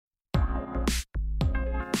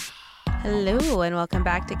Hello, and welcome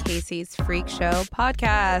back to Casey's Freak Show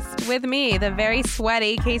podcast with me, the very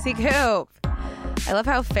sweaty Casey Coop. I love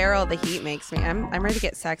how feral the heat makes me. I'm ready to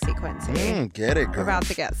get sexy, Quincy. Get it, girl. We're about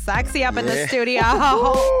to get sexy up in the studio.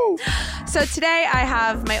 So today I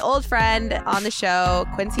have my old friend on the show,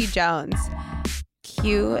 Quincy Jones.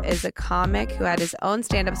 Q is a comic who had his own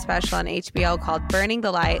stand-up special on HBO called Burning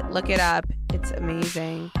the Light. Look it up. It's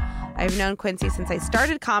amazing. I've known Quincy since I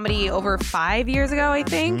started comedy over 5 years ago, I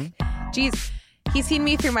think. Geez, he's seen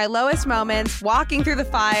me through my lowest moments, walking through the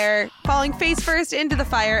fire, falling face first into the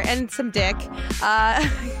fire and some dick,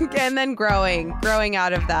 and then growing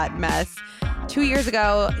out of that mess. 2 years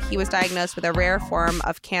ago, he was diagnosed with a rare form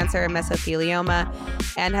of cancer, mesothelioma,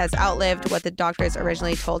 and has outlived what the doctors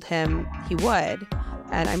originally told him he would.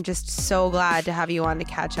 And I'm just so glad to have you on to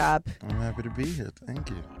catch up. I'm happy to be here. Thank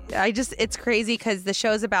you. It's crazy because the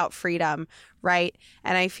show's about freedom, right?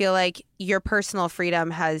 And I feel like your personal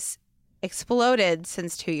freedom has exploded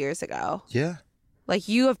since 2 years ago. Yeah. Like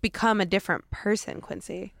you have become a different person,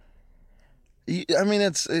 Quincy. I mean,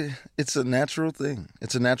 it's a natural thing.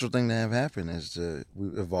 It's a natural thing to have happen is to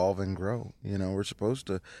evolve and grow. You know, we're supposed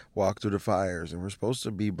to walk through the fires and we're supposed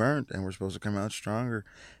to be burnt and we're supposed to come out stronger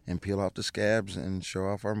and peel off the scabs and show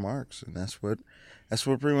off our marks. And that's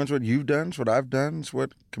pretty much what you've done. It's what I've done. It's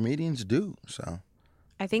what comedians do. So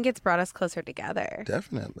I think it's brought us closer together.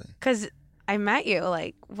 Definitely. Because I met you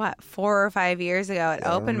 4 or 5 years ago at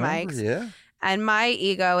open mics. Yeah. And my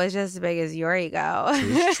ego was just as big as your ego.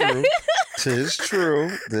 It's true. Tis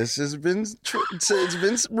true. This has been it's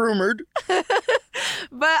been rumored. But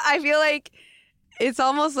I feel like it's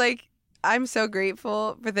almost like I'm so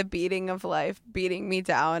grateful for the beating of life beating me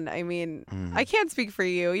down. I mean, I can't speak for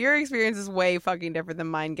you. Your experience is way fucking different than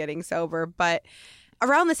mine getting sober. But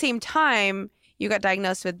around the same time, you got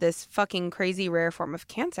diagnosed with this fucking crazy rare form of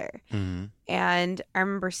cancer. Mm-hmm. And I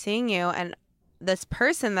remember seeing you and this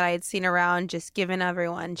person that I had seen around just giving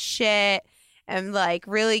everyone shit and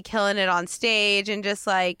really killing it on stage and just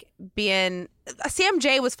being Sam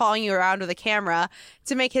J was following you around with a camera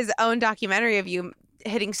to make his own documentary of you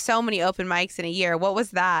hitting so many open mics in a year. What was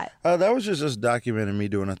that? That was just us documenting me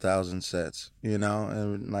doing 1,000 sets, you know,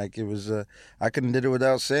 and it was I couldn't did it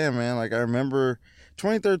without Sam, man. I remember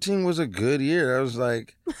 2013 was a good year. That was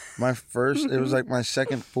my first. It was my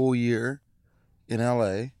second full year in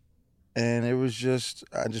LA. And it was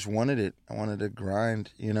I just wanted it. I wanted to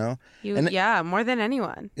grind, you know. More than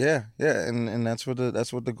anyone. Yeah, and that's what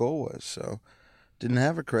the goal was. So, didn't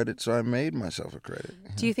have a credit, so I made myself a credit.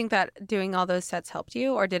 Do you think that doing all those sets helped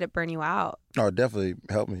you, or did it burn you out? Oh, it definitely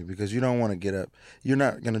helped me because you don't want to get up. You're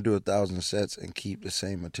not going to do 1,000 sets and keep the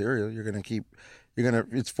same material.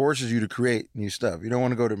 It forces you to create new stuff. You don't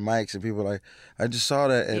want to go to mics and people are I just saw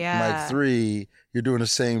that at mic 3. You're doing the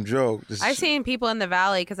same joke. I've seen people in the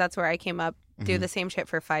Valley, because that's where I came up, do the same shit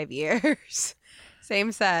for 5 years.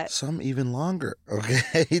 Same set. Some even longer,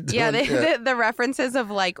 okay? The references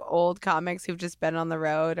of old comics who've just been on the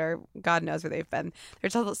road or God knows where they've been. They're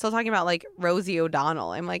still talking about Rosie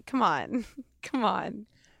O'Donnell. I'm like, come on. Come on.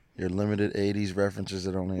 Your limited 80s references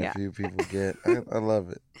that only a few people get. I love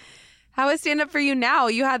it. How is stand-up for you now?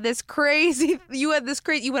 You went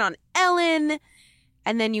on Ellen,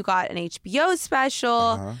 and then you got an HBO special.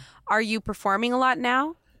 Uh-huh. Are you performing a lot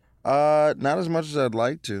now? Not as much as I'd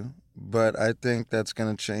like to, but I think that's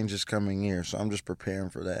going to change this coming year, so I'm just preparing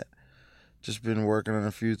for that. Just been working on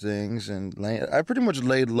a few things, and I pretty much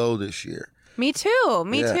laid low this year. Me too.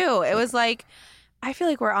 It was I feel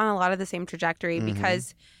like we're on a lot of the same trajectory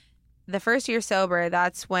because the first year sober,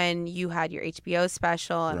 that's when you had your HBO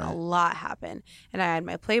special and a lot happened. And I had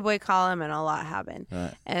my Playboy column and a lot happened.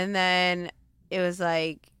 Right. And then it was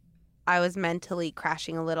I was mentally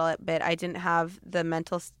crashing a little bit. I didn't have the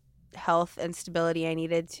mental health and stability I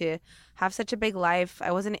needed to have such a big life.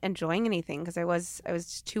 I wasn't enjoying anything because I was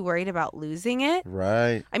just too worried about losing it.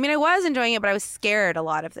 Right. I mean, I was enjoying it, but I was scared a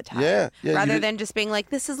lot of the time. Yeah. Rather than just being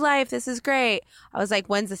this is life, this is great. I was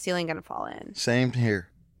when's the ceiling going to fall in? Same here.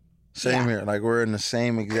 Here. We're in the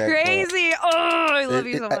same exact crazy. boat. Oh, I love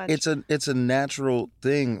you so much. It's a natural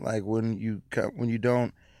thing. When you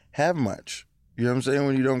don't have much, you know what I'm saying?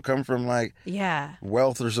 When you don't come from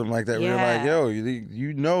wealth or something like that, where you're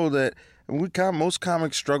you know that most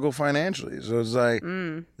comics struggle financially. So it's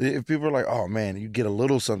if people are oh man, you get a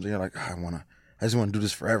little something, you're I just want to do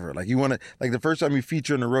this forever. You want to, the first time you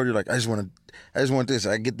feature on the road, you're I just want this.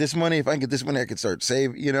 I get this money. If I can get this money, I can start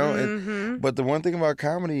save, you know? But the one thing about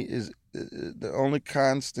comedy is the only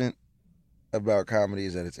constant about comedy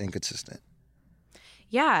is that it's inconsistent.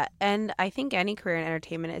 Yeah, and I think any career in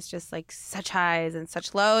entertainment is just like such highs and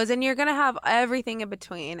such lows, and you're gonna have everything in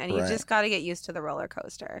between, and you just got to get used to the roller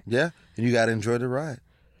coaster. Yeah, and you got to enjoy the ride.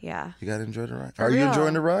 Yeah, you got to enjoy the ride. For Are real. you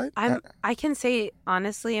enjoying the ride? I can say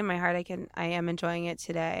honestly in my heart, I am enjoying it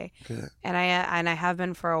today. Good. And I have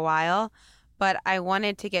been for a while, but I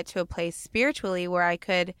wanted to get to a place spiritually where I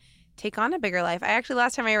could take on a bigger life. I actually,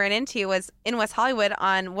 last time I ran into you was in West Hollywood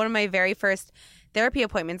on one of my very first therapy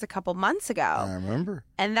appointments a couple months ago. I remember.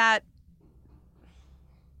 And that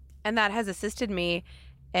has assisted me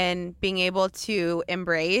in being able to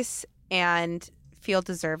embrace and feel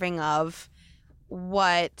deserving of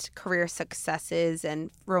what career successes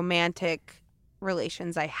and romantic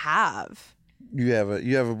relations I have. You have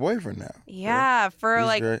a boyfriend now. Yeah, right? For he's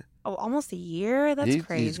like great. Almost a year. That's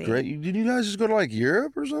crazy. He's great. Did you guys just go to like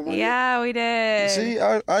Europe or something? Yeah, we did. See,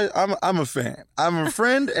 I'm a fan. I'm a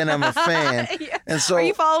friend and I'm a fan. Yeah. And so, are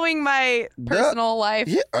you following my personal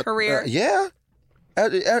life career? Yeah.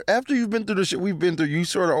 After you've been through the shit we've been through, you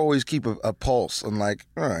sort of always keep a pulse and like,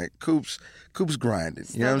 all right, Coop's grinding.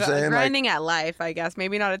 You know what I'm saying? Grinding at life, I guess.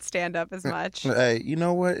 Maybe not at stand-up as much. Hey, you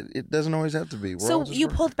know what? It doesn't always have to be. So you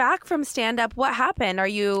pulled back from stand-up. What happened? Do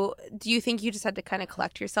you think you just had to kind of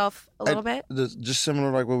collect yourself a little bit? Just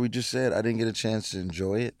similar like what we just said. I didn't get a chance to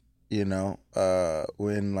enjoy it, you know?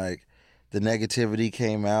 When like the negativity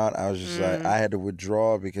came out, I was just like, I had to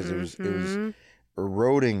withdraw because it was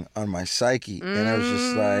eroding on my psyche. And I was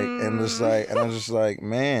just like,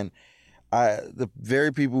 man, the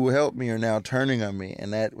very people who helped me are now turning on me,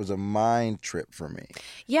 and that was a mind trip for me.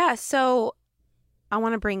 Yeah, so I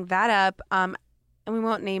want to bring that up, and we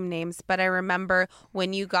won't name names, but I remember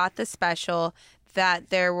when you got the special that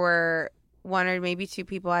there were one or maybe two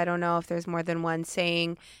people, I don't know if there's more than one,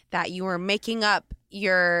 saying that you were making up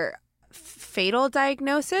your fatal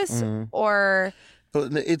diagnosis or...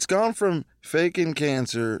 It's gone from faking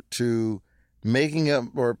cancer to making up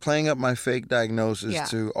or playing up my fake diagnosis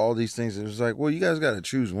to all these things. It was like, well, you guys got to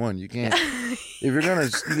choose one. You can't. if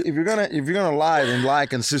you're gonna lie, then lie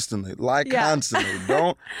consistently, lie constantly.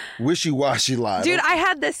 Don't wishy-washy lie. Dude, I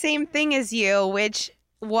had the same thing as you, which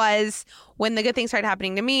was when the good things started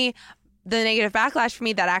happening to me, the negative backlash for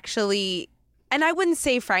me that actually. And I wouldn't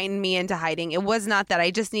say frightened me into hiding. It was not that. I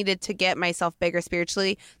just needed to get myself bigger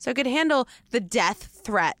spiritually so I could handle the death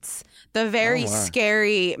threats, the very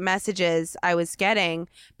scary messages I was getting.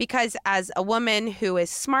 Because as a woman who is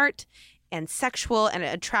smart and sexual and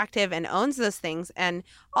attractive and owns those things and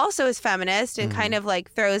also is feminist and kind of like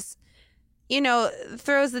throws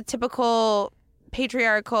the typical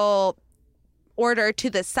patriarchal order to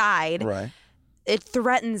the side. Right. It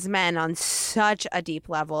threatens men on such a deep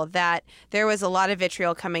level that there was a lot of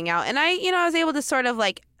vitriol coming out. And I was able to sort of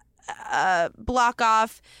like block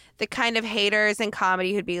off the kind of haters in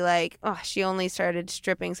comedy who'd be like, oh, she only started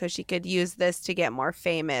stripping so she could use this to get more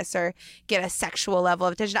famous or get a sexual level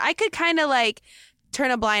of attention. I could kind of like turn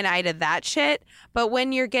a blind eye to that shit. But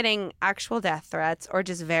when you're getting actual death threats or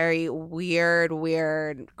just very weird,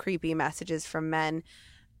 creepy messages from men,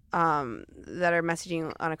 that are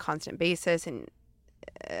messaging on a constant basis, and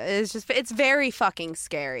it's very fucking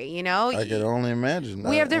scary, you know? I can only imagine.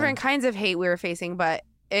 We have different kinds of hate we were facing, but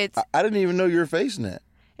it's... I didn't even know you were facing that.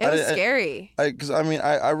 It was scary. Because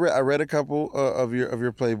I read a couple of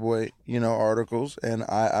your Playboy, articles, and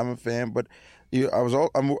I'm a fan, but I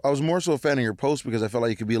was more so a fan of your posts because I felt like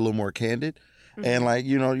you could be a little more candid. And like,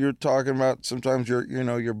 you're talking about sometimes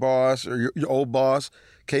your boss or your old boss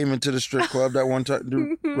came into the strip club that one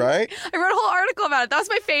time, right? I wrote a whole article about it. That was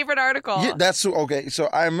my favorite article. Yeah, that's okay. So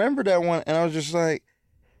I remember that one, and I was just like,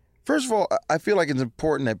 first of all, I feel like it's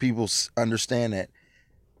important that people understand that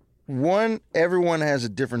everyone has a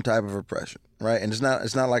different type of oppression, right? And it's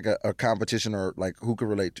not like a competition or like who could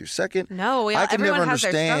relate to. Second, everyone has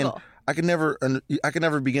their struggle. I can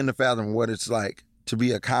never begin to fathom what it's like to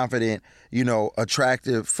be a confident,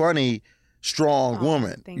 attractive, funny, strong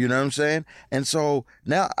woman. You know what I'm saying? And so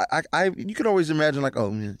now you could always imagine like,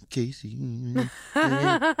 oh, Casey,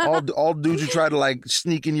 all dudes who try to like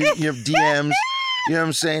sneak in your DMs. You know what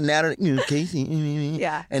I'm saying? Now that Casey,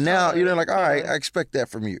 and now like, all right, I expect that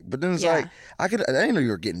from you. But then it's like, I didn't know you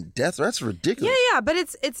were getting death threats. That's ridiculous. Yeah, but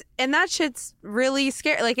it's and that shit's really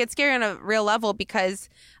scary. Like it's scary on a real level because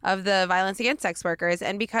of the violence against sex workers,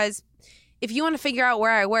 and because if you want to figure out where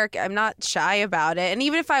I work, I'm not shy about it. And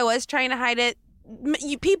even if I was trying to hide it,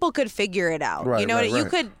 people could figure it out. Right, you know right,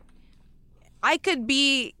 what right. I could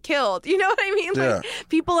be killed. You know what I mean? Like,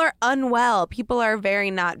 people are unwell. People are very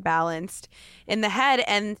not balanced in the head.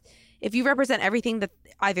 And if you represent everything that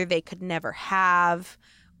either they could never have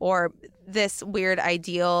or this weird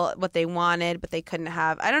ideal, what they wanted, but they couldn't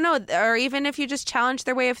have. I don't know. Or even if you just challenge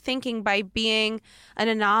their way of thinking by being an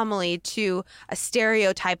anomaly to a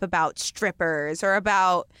stereotype about strippers or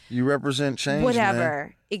about... You represent change, whatever.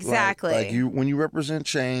 Man. Exactly. Like when you represent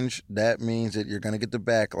change, that means that you're going to get the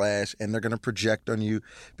backlash and they're going to project on you,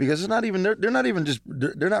 because it's not even, they're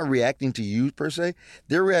not reacting to you per se.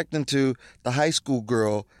 They're reacting to the high school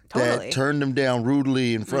girl that turned them down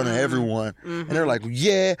rudely in front of everyone. And they're like,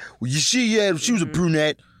 yeah, well, she was a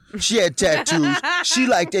brunette. She had tattoos. She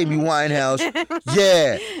liked Amy Winehouse.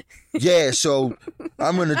 Yeah. So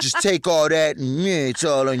I'm going to just take all that and it's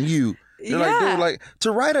all on you. They're like,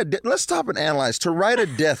 to write let's stop and analyze. To write a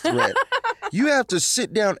death threat, you have to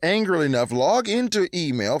sit down angrily enough, log into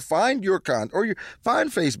email, find your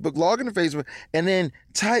find Facebook, log into Facebook, and then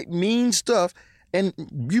type mean stuff. And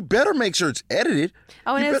you better make sure it's edited.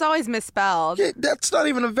 Oh, and it's always misspelled. Yeah, that's not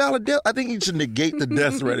even a valid death. I think you should negate the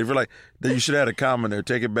death threat. If you're like, then you should add a comma there.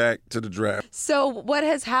 Take it back to the draft. So what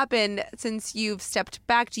has happened since you've stepped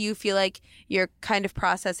back? Do you feel like you're kind of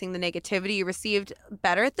processing the negativity you received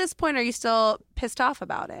better at this point? Or are you still pissed off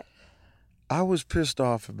about it? I was pissed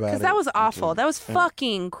off about it. Because that was awful. That was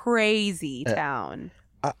fucking crazy town.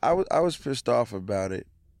 I was pissed off about it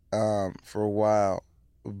for a while.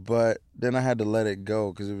 But then I had to let it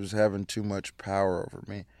go because it was having too much power over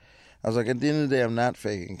me. I was like, at the end of the day, I'm not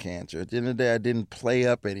faking cancer. At the end of the day, I didn't play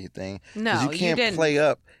up anything. No, you can't play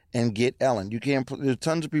up and get Ellen. You can't. There's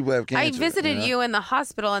tons of people who have cancer. I visited you in the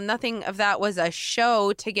hospital, and nothing of that was a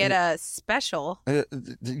show to get a special.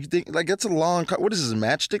 You think like that's a long? What is this,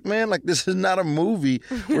 Matchstick Man? Like this is not a movie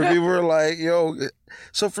where people are like, yo.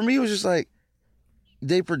 So for me, it was just like,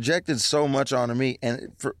 they projected so much onto me,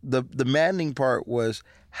 and for the maddening part was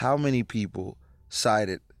how many people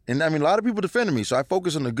sided. And I mean, a lot of people defended me, so I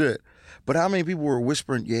focus on the good. But how many people were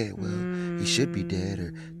whispering, yeah, well, he should be dead,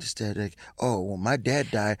 or just that, like, oh, well, my dad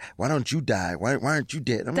died. Why don't you die? Why aren't you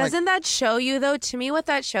dead? Doesn't that show you, though? To me, what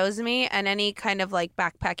that shows me, and any kind of like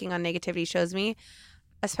backpacking on negativity shows me,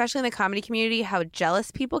 especially in the comedy community, how jealous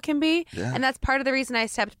people can be. Yeah. And that's part of the reason I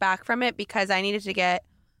stepped back from it, because I needed to get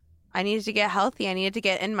healthy. I needed to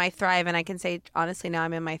get in my thrive. And I can say, honestly, now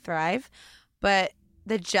I'm in my thrive. But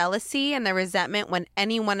the jealousy and the resentment when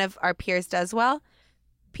any one of our peers does well,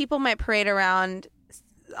 people might parade around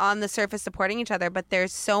on the surface supporting each other, but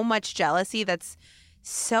there's so much jealousy that's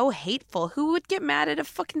so hateful. Who would get mad at a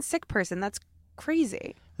fucking sick person? That's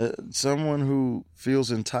crazy. Someone who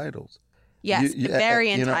feels entitled. Yes, very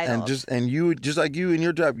entitled. You just like you in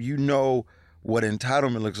your job, you know what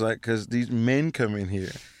entitlement looks like, because these men come in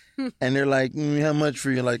here. And they're like, how much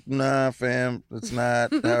for you? Like, nah, fam, that's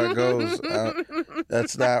not how it goes.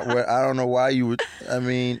 That's not what, I don't know why you would, I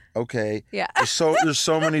mean, okay. Yeah. There's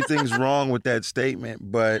so many things wrong with that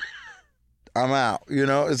statement, but I'm out. You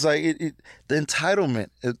know, it's like the entitlement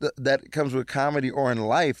that comes with comedy or in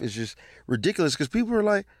life is just ridiculous, because people are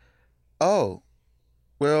like, oh,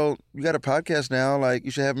 well, you got a podcast now, like,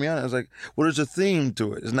 you should have me on it. I was like, well, there's a theme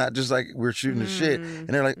to it. It's not just like we're shooting the shit. And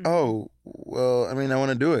they're like, oh, well, I mean, I want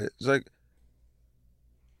to do it. It's like,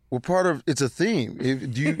 well, it's a theme.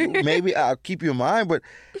 Maybe I'll keep you in mind, but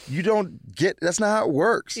you don't get, that's not how it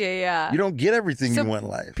works. Yeah. You don't get everything you want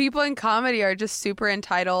in life. People in comedy are just super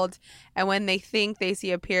entitled. And when they think they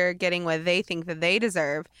see a peer getting what they think that they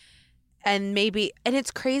deserve, and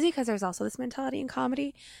it's crazy because there's also this mentality in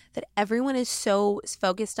comedy that everyone is so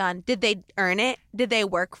focused on, did they earn it? Did they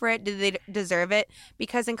work for it? Did they deserve it?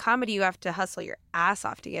 Because in comedy, you have to hustle your ass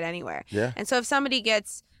off to get anywhere. Yeah. And so if somebody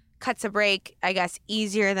cuts a break, I guess,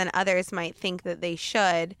 easier than others might think that they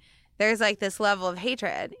should, there's like this level of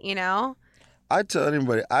hatred, you know? I'd tell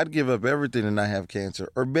anybody, I'd give up everything and not have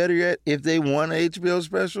cancer. Or better yet, if they want an HBO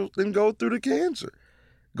special, then go through the cancer.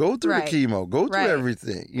 Go through the chemo. Go through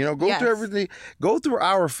everything. You know, go through everything. Go through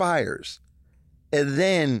our fires. And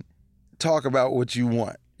then talk about what you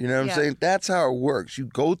want. You know what I'm saying? That's how it works. You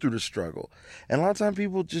go through the struggle. And a lot of times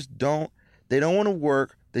people just don't want to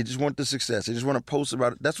work. They just want the success. They just want to post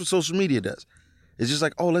about it. That's what social media does. It's just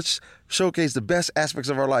like, oh, let's showcase the best aspects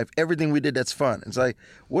of our life. Everything we did that's fun. It's like,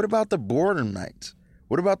 what about the boredom nights?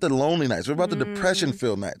 What about the lonely nights? What about the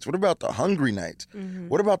depression-filled nights? What about the hungry nights?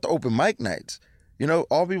 What about the open mic nights? You know,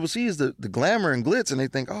 all people see is the glamour and glitz, and they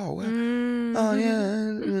think, oh, well, oh,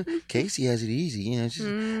 yeah, Casey has it easy. You know,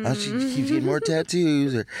 she keeps getting more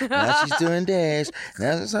tattoos, or now she's doing dash.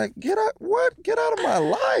 Now it's like, get out of my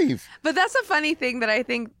life. But that's a funny thing that I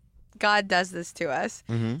think God does this to us.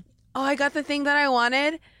 Oh, I got the thing that I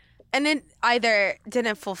wanted, and it either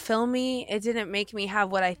didn't fulfill me, it didn't make me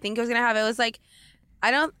have what I think I was going to have. It was like,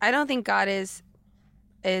 I don't think God is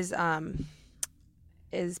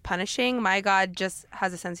punishing. My God just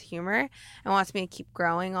has a sense of humor and wants me to keep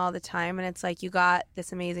growing all the time. And it's like, you got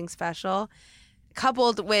this amazing special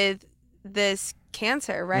coupled with this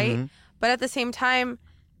cancer, right? Mm-hmm. But at the same time,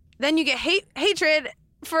 then you get hatred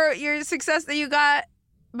for your success that you got,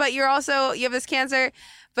 but you have this cancer.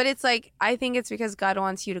 But it's like, I think it's because God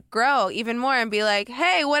wants you to grow even more and be like,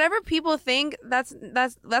 hey, whatever people think, that's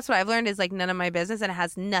what I've learned is like none of my business, and it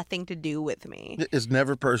has nothing to do with me. It's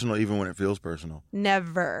never personal, even when it feels personal.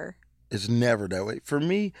 Never. It's never that way. For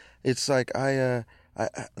me, it's like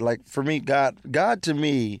for me, God to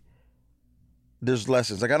me, there's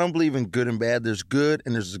lessons. Like, I don't believe in good and bad. There's good,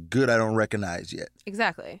 and there's good I don't recognize yet.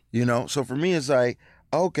 Exactly. So for me, it's like,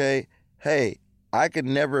 okay, hey, I could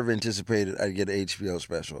never have anticipated I'd get an HBO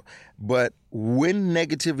special. But when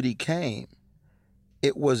negativity came,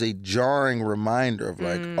 it was a jarring reminder of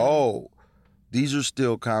like, oh, these are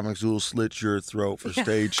still comics who will slit your throat for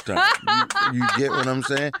stage time. You get what I'm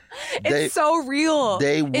saying? It's so real.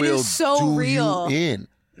 They will do real. You in.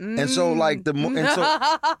 And so, like,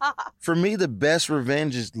 for me, the best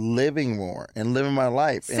revenge is living more and living my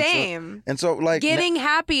life. Same. And so like, getting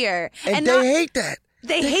happier. And they hate that.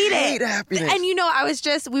 They hate it. Happiness.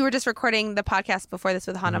 And we were just recording the podcast before this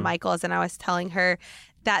with Hannah Michaels, and I was telling her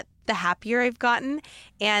that the happier I've gotten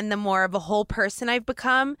and the more of a whole person I've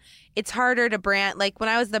become, it's harder to brand. Like, when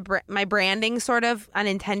I was my branding sort of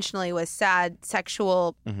unintentionally was sad,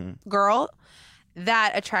 sexual girl,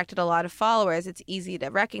 that attracted a lot of followers. It's easy to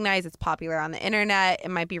recognize. It's popular on the internet. It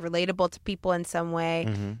might be relatable to people in some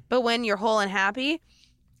way. But when you're whole and happy,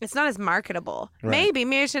 it's not as marketable. Right.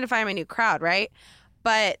 Maybe I shouldn't find my new crowd, right?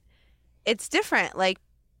 But it's different. Like,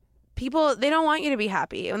 people, they don't want you to be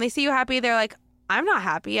happy. When they see you happy, they're like, I'm not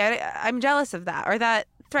happy. I'm jealous of that, or that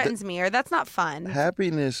threatens me, or that's not fun.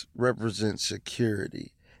 Happiness represents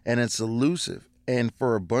security, and it's elusive. And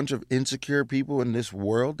for a bunch of insecure people in this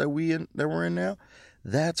world that we're in now,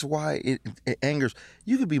 that's why it angers.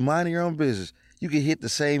 You could be minding your own business. You could hit the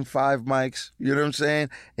same 5 mics, you know what I'm saying,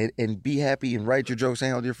 and be happy and write your jokes,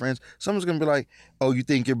 hang out with your friends. Someone's going to be like, oh, you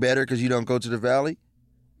think you're better because you don't go to the Valley?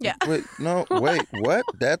 Yeah. Wait, what?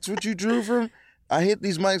 That's what you drew from? I hit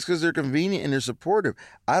these mics because they're convenient and they're supportive.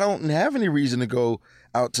 I don't have any reason to go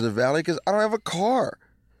out to the Valley because I don't have a car.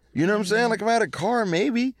 You know what I'm saying? Like, if I had a car,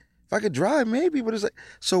 maybe. If I could drive, maybe. But it's like,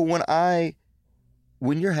 so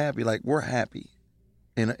when you're happy, like, we're happy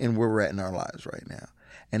in where we're at in our lives right now.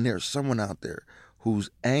 And there's someone out there who's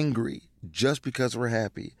angry just because we're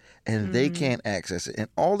happy, and they can't access it. And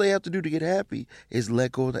all they have to do to get happy is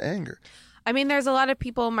let go of the anger. I mean, there's a lot of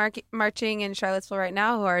people marching in Charlottesville right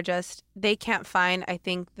now who are they can't find, I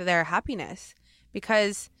think, their happiness,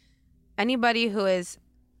 because anybody who is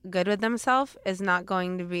good with themselves is not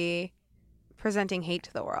going to be presenting hate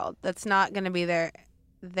to the world. That's not going to be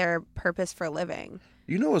their purpose for living.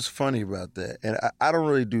 You know what's funny about that? And I don't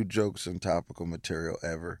really do jokes and topical material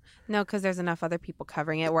ever. No, because there's enough other people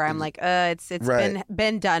covering it where I'm like, it's right.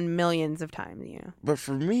 been done millions of times, But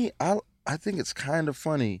for me, I think it's kind of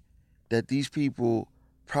funny that these people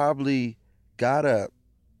probably got up,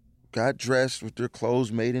 got dressed with their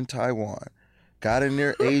clothes made in Taiwan, got in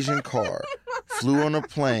their Asian car, flew on a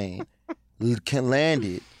plane,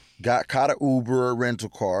 landed, caught an Uber or a rental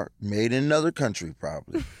car, made in another country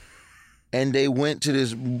probably. And they went to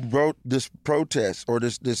this protest or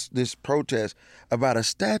this protest about a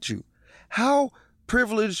statue. How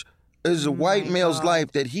privileged is a white male's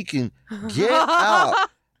life that he can get out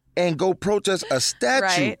and go protest a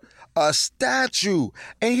statue? Right. A statue.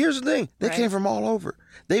 And here's the thing. They came from all over.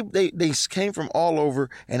 They came from all over,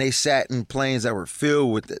 and they sat in planes that were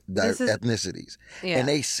filled with ethnicities. Yeah. And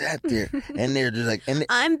they sat there, and they're just like...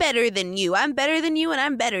 I'm better than you. I'm better than you, and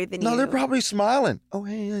I'm better than you. No, they're probably smiling. Oh,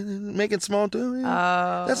 hey, making small too.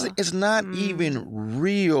 Oh. It's not even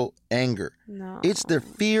real anger. No. It's their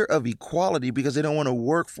fear of equality because they don't want to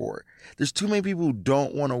work for it. There's too many people who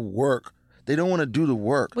don't want to work. They don't want to do the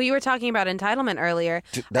work. Well, you were talking about entitlement earlier.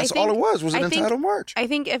 That's all it was an entitled march. I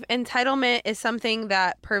think if entitlement is something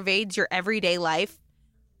that pervades your everyday life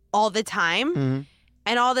all the time,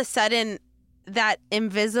 and all of a sudden that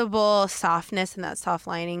invisible softness and that soft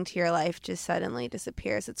lining to your life just suddenly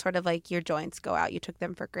disappears. It's sort of like your joints go out. You took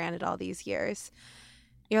them for granted all these years.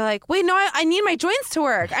 You're like, wait, no, I need my joints to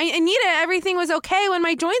work. I need it. Everything was okay when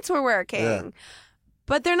my joints were working. Yeah.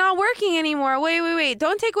 But they're not working anymore. Wait.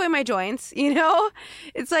 Don't take away my joints,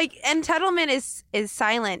 It's like entitlement is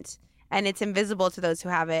silent and it's invisible to those who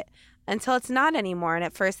have it. until it's not anymore. And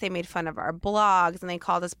at first they made fun of our blogs and they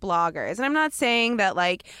called us bloggers. And I'm not saying that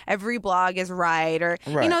like every blog is right or,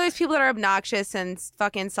 you know, there's people that are obnoxious and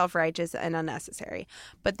fucking self-righteous and unnecessary.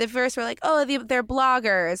 But the first were like, oh, they're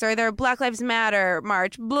bloggers or they're Black Lives Matter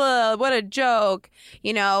march, blah, what a joke,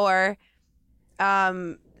 you know, or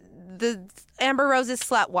the Amber Rose's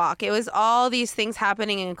slut walk. It was all these things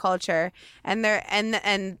happening in culture and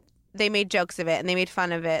they made jokes of it and they made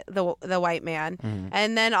fun of it, the white man. Mm-hmm.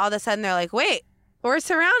 And then all of a sudden they're like, wait, we're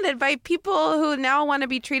surrounded by people who now want to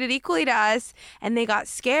be treated equally to us. And they got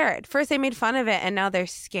scared. First they made fun of it and now they're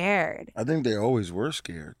scared. I think they always were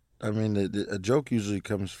scared. I mean, a joke usually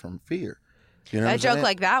comes from fear. You know, a joke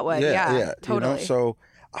like that would, yeah, totally. You know? So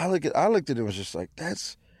I looked at it and was just like,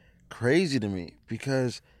 that's crazy to me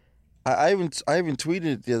because I even tweeted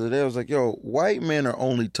it the other day. I was like, yo, white men are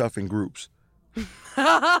only tough in groups.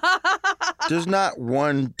 There's not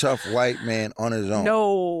one tough white man on his own.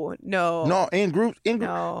 No, in groups.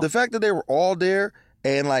 No. The fact that they were all there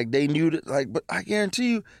and like they knew that, like, but I guarantee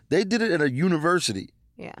you, they did it at a university.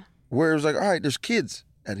 Yeah. Where it was like, all right, there's kids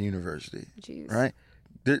at a university. Jeez. Right.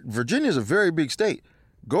 Virginia's a very big state.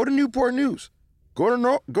 Go to Newport News. Go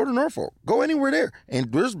to Norfolk. Go anywhere there,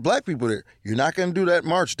 and there's black people there. You're not gonna do that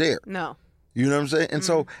march there. No. You know what I'm saying? And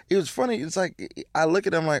so it was funny. It's like I look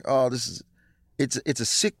at them like, oh, it's a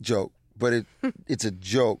sick joke, but it's a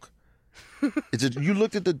joke. You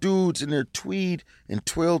looked at the dudes in their tweed and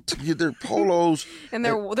their polos and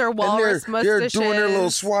their walrus mustaches. They're doing their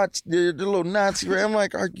little swats, their little Nazi. I'm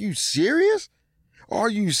like, are you serious? Are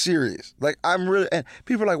you serious? Like, I'm really. And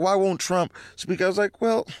people are like, why won't Trump speak? I was like,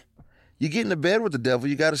 well, you get into bed with the devil,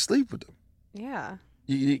 you got to sleep with him. Yeah.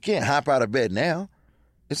 You can't hop out of bed now.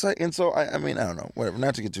 It's like, and so I mean, I don't know, whatever.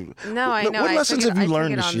 Not to get too. No, I know. What lessons have you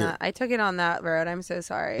learned this year? I took it on that road. I'm so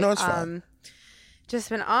sorry. No, it's fine. Just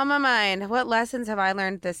been on my mind. What lessons have I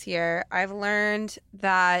learned this year? I've learned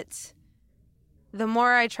that the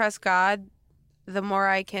more I trust God, the more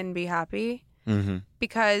I can be happy. Mm-hmm.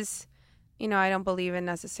 Because, you know, I don't believe in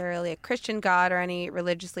necessarily a Christian God or any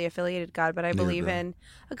religiously affiliated God, but I believe in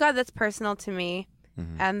a God that's personal to me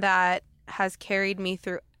and that has carried me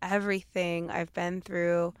through everything I've been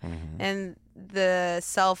through and the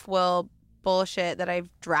self-will bullshit that I've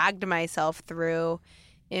dragged myself through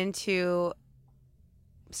into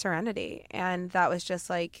serenity. And that was just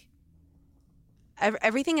like,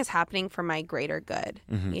 everything is happening for my greater good,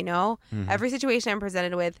 you know? Every situation I'm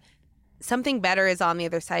presented with, something better is on the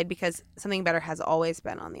other side because something better has always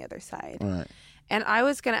been on the other side. Right. And I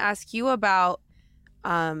was going to ask you about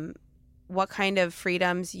what kind of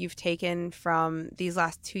freedoms you've taken from these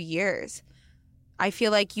last 2 years. I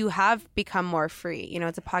feel like you have become more free. You know,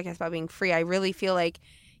 it's a podcast about being free. I really feel like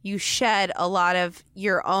you shed a lot of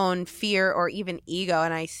your own fear or even ego,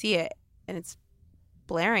 and I see it, and it's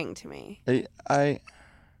blaring to me. I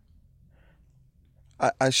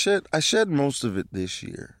shed most of it this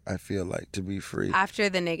year. I feel like, to be free after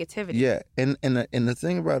the negativity. Yeah, and the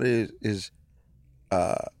thing about it is,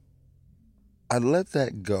 I let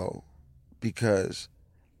that go because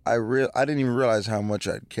I didn't even realize how much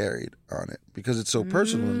I'd carried on it because it's so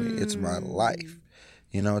personal to me. It's my life,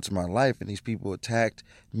 you know. It's my life, and these people attacked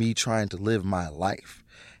me trying to live my life,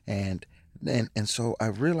 and so I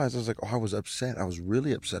realized I was like, oh, I was upset. I was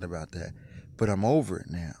really upset about that, but I'm over it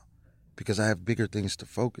now. Because I have bigger things to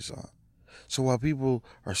focus on. So while people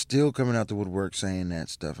are still coming out the woodwork saying that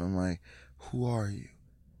stuff, I'm like, who are you?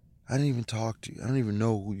 I didn't even talk to you. I don't even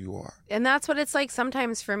know who you are. And that's what it's like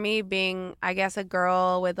sometimes for me being, I guess, a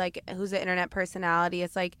girl with like, who's an internet personality.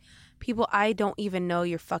 It's like, people, I don't even know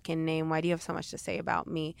your fucking name. Why do you have so much to say about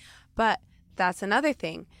me? But that's another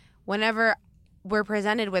thing. Whenever we're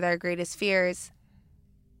presented with our greatest fears,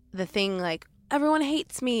 the thing like, everyone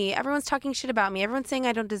hates me. Everyone's talking shit about me. Everyone's saying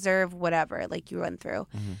I don't deserve whatever, like you went through.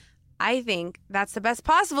 I think that's the best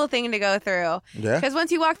possible thing to go through. Yeah. Because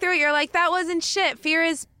once you walk through it, you're like, that wasn't shit. Fear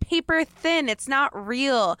is paper thin. It's not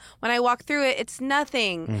real. When I walk through it, it's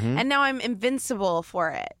nothing. And now I'm invincible for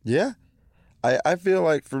it. Yeah. I feel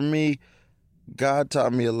like for me, God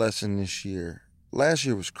taught me a lesson this year. Last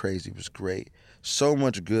year was crazy. It was great. So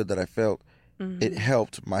much good that I felt it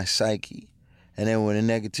helped my psyche. And then when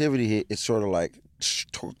the negativity hit, it sort of like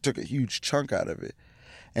took a huge chunk out of it.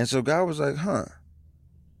 And so God was like,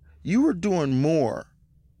 you were doing more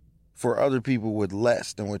for other people with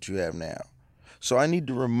less than what you have now. So I need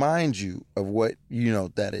to remind you of what, you know,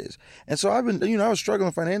 that is. And so I've been, you know, I was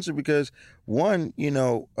struggling financially because one, you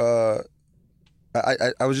know,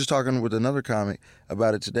 I was just talking with another comic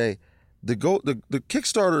about it today. The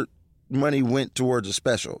Kickstarter money went towards a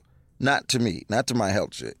special Not to me, not to my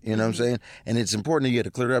health shit. You know what I'm saying? And it's important that you get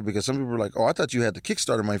to clear it up because some people are like, oh, I thought you had the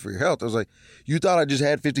Kickstarter money for your health. I was like, you thought I just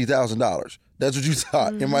had $50,000. That's what you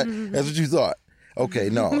thought. That's what you thought. Okay,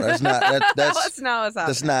 no, that's not. That's not what's up.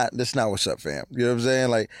 That's not what's up, fam. You know what I'm saying?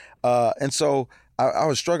 Like, and so I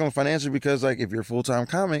was struggling financially because, like, if you're a full-time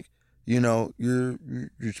comic, you know, you're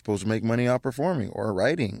supposed to make money off performing or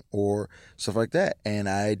writing or stuff like that. And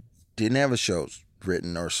I didn't have a shows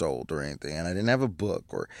written or sold or anything, and I didn't have a book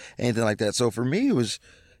or anything like that. So for me, it was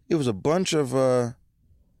a bunch of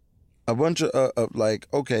like,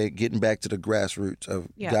 okay, getting back to the grassroots of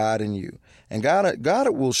God and you, and God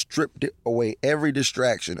will strip away every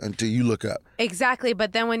distraction until you look up. Exactly,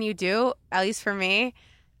 but then when you do, at least for me,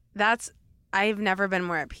 I've never been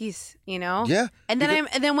more at peace. You know? Yeah. And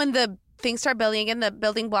then when the things start building again, the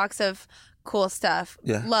building blocks of cool stuff,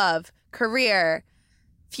 love, career,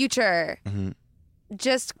 future.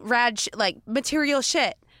 Just like material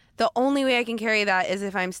shit. The only way I can carry that is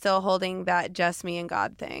if I'm still holding that just me and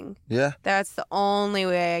God thing. Yeah. That's the only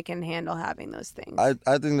way I can handle having those things.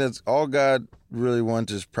 I think that's all God really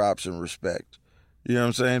wants is props and respect. You know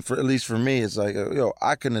what I'm saying? At least for me, it's like,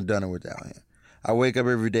 I couldn't have done it without him. I wake up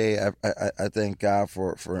every day. I thank God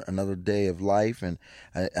for another day of life, and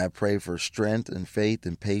I pray for strength and faith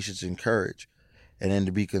and patience and courage, and then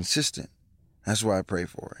to be consistent. That's what I pray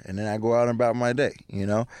for. And then I go out about my day, you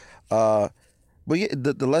know? But yeah,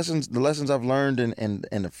 the lessons I've learned and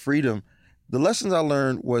the freedom, the lessons I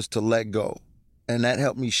learned was to let go. And that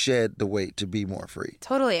helped me shed the weight to be more free.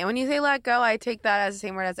 Totally. And when you say let go, I take that as the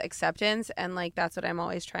same word as acceptance. And like, that's what I'm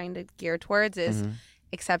always trying to gear towards is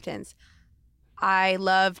acceptance. I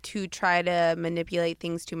love to try to manipulate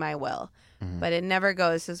things to my will. But it never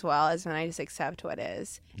goes as well as when I just accept what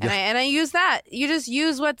is. And I use that. You just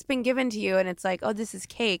use what's been given to you, and it's like, oh, this is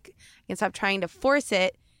cake. You can stop trying to force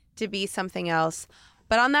it to be something else.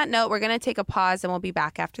 But on that note, we're going to take a pause, and we'll be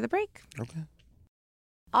back after the break. Okay.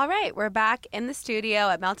 All right, we're back in the studio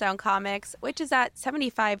at Meltdown Comics, which is at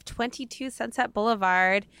 7522 Sunset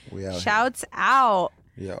Boulevard. Shouts out.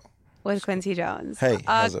 Yo. With Quincy Jones. Hey,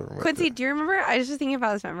 how's everyone? Quincy, do you remember? I was just thinking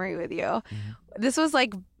about this memory with you. This was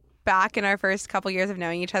like back in our first couple years of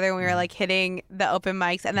knowing each other when we were like hitting the open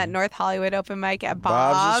mics and that North Hollywood open mic at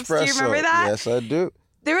Bob's. Do you remember that? Yes, I do.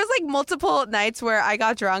 There was like multiple nights where I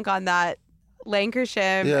got drunk on that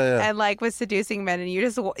Lancashire and like was seducing men, and you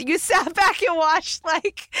sat back and watched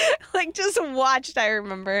like just watched. I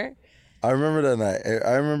remember that night.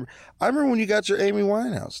 I remember when you got your Amy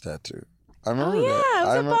Winehouse tattoo. I remember that. Yeah, it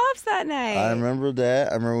was at Bob's that night. I remember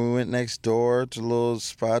that. I remember we went next door to a little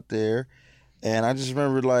spot there. And I just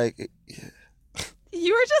remember, like...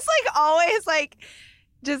 You were just, like, always, like,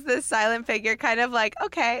 just this silent figure, kind of like,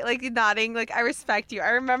 okay, like, nodding, like, I respect you. I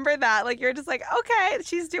remember that. Like, you're just like, okay,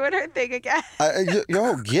 she's doing her thing again.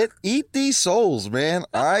 Eat these souls, man.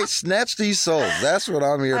 All right? Snatch these souls. That's what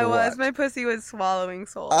I'm here to watch. My pussy was swallowing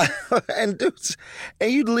souls. And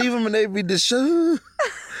you'd leave them and they'd be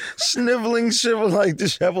sniveling, like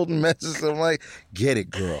disheveled messes. I'm like, get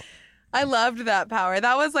it, girl. I loved that power.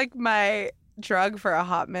 That was, like, my drug for a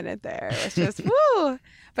hot minute there. It's just woo.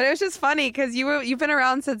 But it was just funny because you've been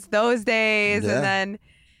around since those days, and then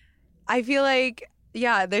I feel like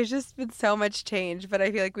there's just been so much change, but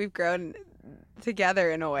I feel like we've grown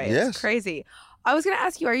together in a way. It's crazy. I was gonna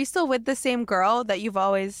ask you, are you still with the same girl that you've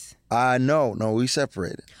always? No, we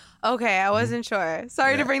separated. Okay, I wasn't sure.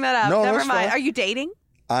 Sorry to bring that up. No, never mind. Fine. Are you dating?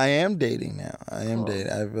 I am dating now. I am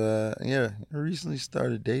dating. I've recently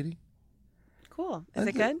started dating. Cool. Is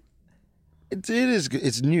it good? It is good.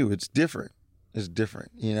 It's new. It's different. It's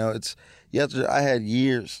different. You know, I had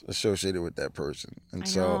years associated with that person. And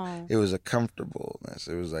so it was a comfortableness.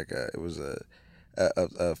 It was like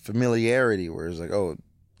a familiarity where it's like, oh,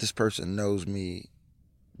 this person knows me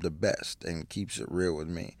the best and keeps it real with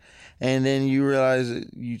me. And then you realize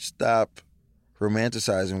that you stop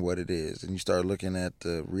romanticizing what it is, and you start looking at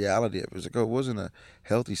the reality of it. It's like, oh, it wasn't a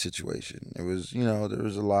healthy situation. It was, there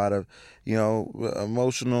was a lot of,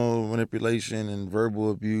 emotional manipulation and verbal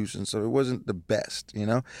abuse, and so it wasn't the best,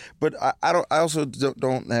 But I also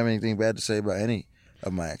don't have anything bad to say about any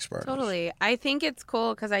of my ex-partners. Totally. I think it's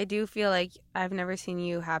cool because I do feel like I've never seen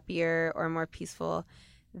you happier or more peaceful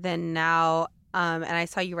than now. And I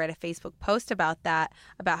saw you write a Facebook post about that,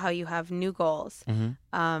 about how you have new goals.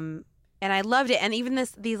 And I loved it. And even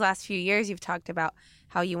these last few years, you've talked about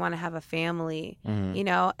how you want to have a family,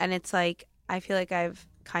 and it's like, I feel like I've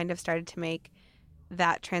kind of started to make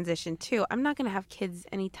that transition too. I'm not going to have kids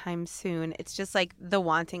anytime soon. It's just like the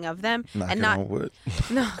wanting of them. Knock on wood.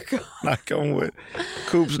 No, God. Knock on wood.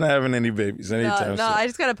 Coop's not having any babies anytime soon. No, I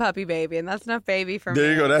just got a puppy baby, and that's enough baby for me.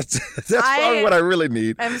 There you go. That's probably what I really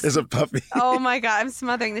need is a puppy. Oh my God, I'm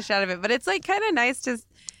smothering the shit out of it. But it's like kind of nice to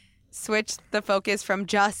switch the focus from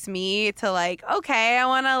just me to like, okay, I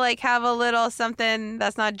want to like have a little something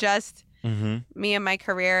that's not just me and my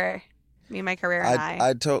career. Me and my career and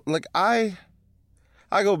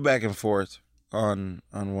I go back and forth on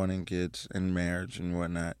wanting kids and marriage and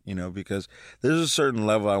whatnot, you know, because there's a certain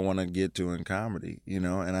level I want to get to in comedy, you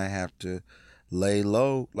know, and I have to lay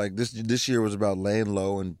low. Like this year was about laying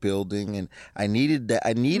low and building, and I needed that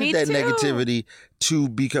negativity to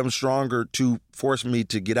become stronger, to force me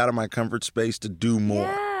to get out of my comfort space to do more.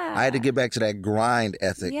 Yeah. I had to get back to that grind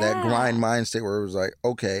ethic, that grind mindset where it was like,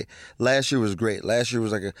 okay, last year was great. Last year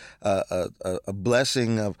was like a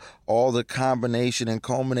blessing of all the combination and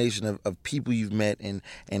culmination of people you've met and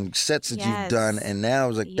sets that you've done. And now it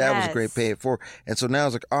was like, that was great, pay it forward. And so now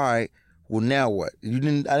it's like, all right, well, now what? I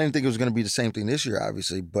didn't think it was going to be the same thing this year,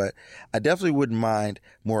 obviously, but I definitely wouldn't mind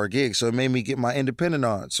more gigs. So it made me get my independent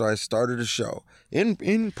on. So I started a show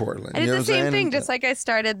in Portland. I did the same thing, just like I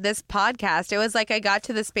started this podcast. It was like I got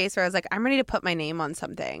to the space where I was like, I'm ready to put my name on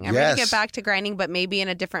something. I'm ready to get back to grinding, but maybe in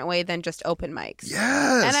a different way than just open mics.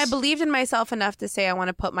 Yes. And I believed in myself enough to say I want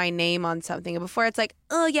to put my name on something. And before it's like,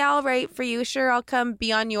 oh, yeah, I'll write for you. Sure, I'll come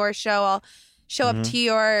be on your show. I'll show up to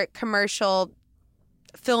your commercial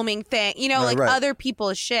filming thing, you know, other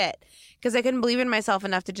people's shit, because I couldn't believe in myself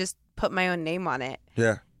enough to just put my own name on it.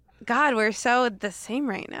 Yeah. God, we're so the same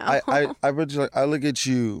right now. I look at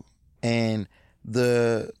you and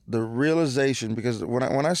the realization, because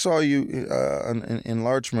when I saw you in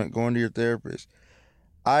enlargement going to your therapist,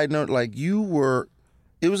 I know like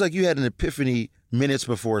it was like you had an epiphany minutes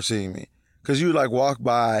before seeing me, because you like walk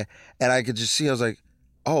by and I could just see, I was like,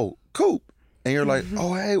 oh, Coop. And you're like,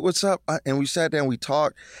 oh, hey, what's up? And we sat down, we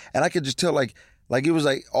talked, and I could just tell, like it was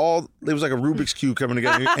like it was like a Rubik's Cube coming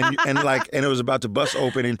together, and it was about to bust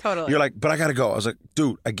open, and you're like, but I gotta go. I was like,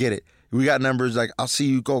 dude, I get it. We got numbers. Like, I'll see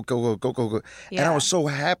you. Go. Yeah. And I was so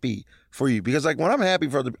happy for you, because like when I'm happy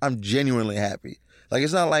for I'm genuinely happy. Like,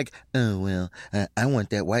 it's not like, oh, well, I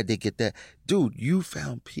want that. Why'd they get that? Dude, you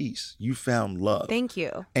found peace. You found love. Thank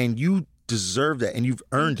you. And you deserve that, and you've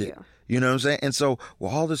earned it. You know what I'm saying? And so,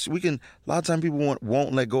 well, all this, a lot of times people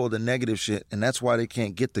won't let go of the negative shit, and that's why they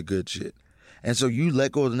can't get the good shit. And so you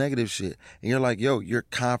let go of the negative shit, and you're like, yo, you're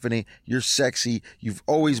confident, you're sexy, you've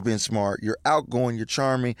always been smart, you're outgoing, you're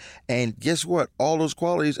charming, and guess what? All those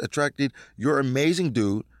qualities attracted your amazing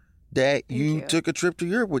dude that you took a trip to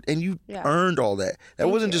Europe with, and you earned all that. That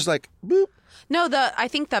wasn't just like, boop. No, I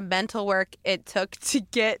think the mental work it took to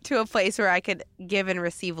get to a place where I could give and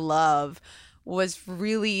receive love was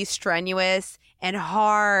really strenuous and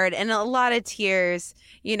hard, and a lot of tears,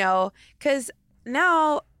 you know, because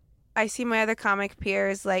now I see my other comic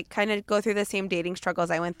peers like kind of go through the same dating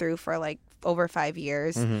struggles I went through for like over 5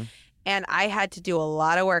 years. And I had to do a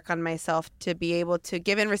lot of work on myself to be able to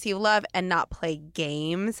give and receive love and not play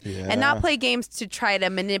games. And not play games to try to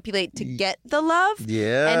manipulate to get the love.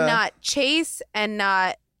 And not chase and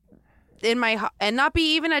not and not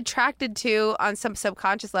be even attracted to, on some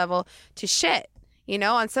subconscious level, to shit. You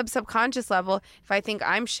know, on some subconscious level, if I think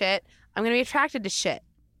I'm shit, I'm going to be attracted to shit.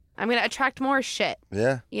 I'm going to attract more shit.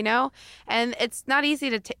 Yeah. You know? And it's not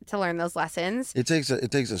easy to learn those lessons. It takes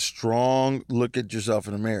a strong look at yourself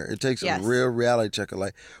in the mirror. It takes a real reality check of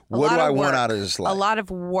like, what do I want out of this life? A lot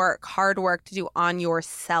of work, hard work to do on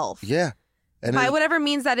yourself. Yeah. And by whatever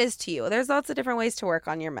means that is to you. There's lots of different ways to work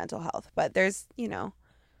on your mental health, but there's, you know.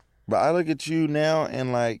 But I look at you now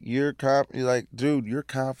and like you're like, dude, you're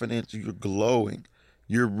confident, you're glowing.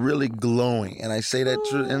 You're really glowing. And I say that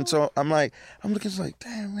true. And so I'm looking like,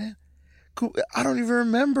 damn, man, cool. I don't even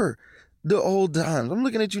remember the old times. I'm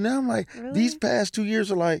looking at you now. I'm like, really? These past 2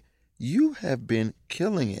 years are like, you have been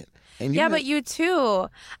killing it. And but you too.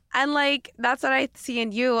 And like, that's what I see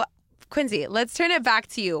in you. Quincy, let's turn it back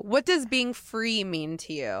to you. What does being free mean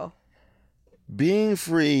to you? Being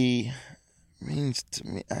free means to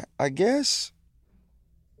me, I guess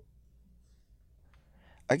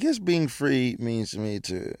being free means to me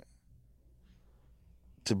to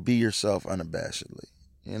be yourself unabashedly,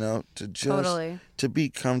 you know, to just to be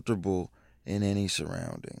comfortable in any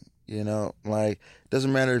surrounding, you know, like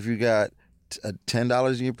doesn't matter if you got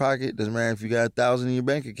 $10 in your pocket, doesn't matter if you got 1,000 in your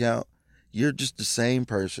bank account, you're just the same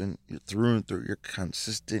person. You're through and through. You're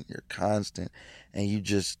consistent. You're constant, and you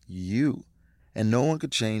just you. And no one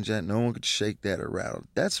could change that. No one could shake that or rattle.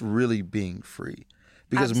 That's really being free.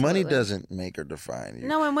 Because Absolutely. money doesn't make or define you.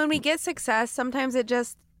 No, and when we get success, sometimes it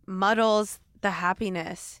just muddles the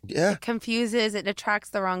happiness. Yeah. It confuses, it attracts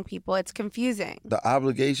the wrong people. It's confusing. The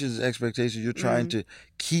obligations, expectations, you're trying to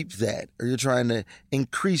keep that, or you're trying to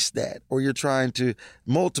increase that, or you're trying to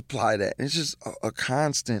multiply that. It's just a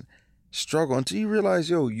constant struggle until you realize,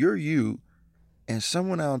 you're you, and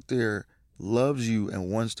someone out there loves you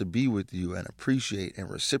and wants to be with you and appreciate and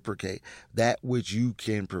reciprocate that which you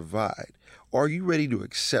can provide. Are you ready to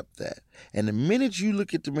accept that? And the minute you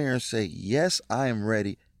look at the mirror and say, yes, I am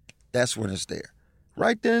ready, that's when it's there.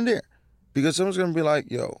 Right then and there. Because someone's going to be like,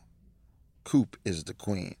 Coop is the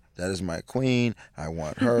queen. That is my queen. I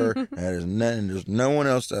want her. There's no one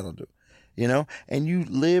else that'll do. And you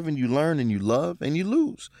live and you learn and you love and you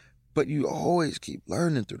lose. But you always keep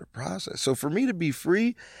learning through the process. So for me to be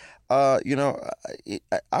free, I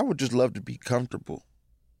would just love to be comfortable.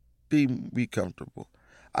 Be comfortable.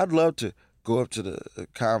 I'd love to go up to the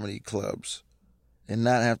comedy clubs and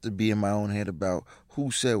not have to be in my own head about who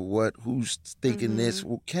said what, who's thinking this.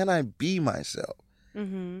 Well, can I be myself?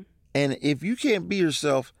 Mm-hmm. And if you can't be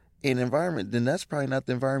yourself in an environment, then that's probably not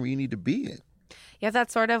the environment you need to be in. Yeah,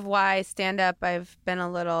 that's sort of why stand-up, I've been a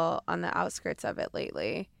little on the outskirts of it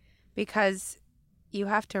lately, because you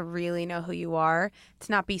have to really know who you are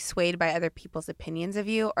to not be swayed by other people's opinions of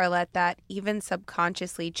you or let that even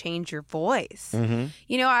subconsciously change your voice. Mm-hmm.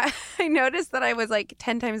 I noticed that I was like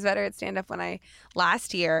 10 times better at stand-up when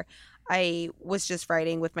last year, I was just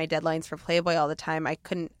writing with my deadlines for Playboy all the time. I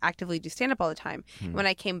couldn't actively do stand-up all the time. Mm-hmm. When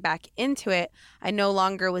I came back into it, I no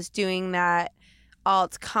longer was doing that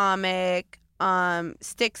alt comic,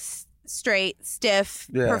 sticks straight, stiff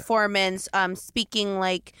performance, speaking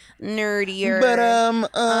like nerdier. But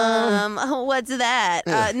what's that?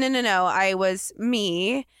 No. I was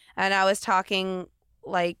me, and I was talking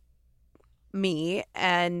like me,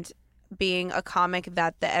 and being a comic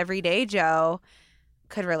that the everyday Joe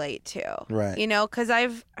could relate to. Right. Because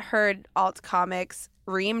I've heard alt comics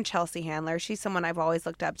ream Chelsea Handler. She's someone I've always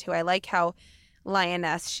looked up to. I like how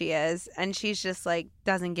lioness she is, and she's just like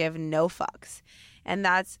doesn't give no fucks, and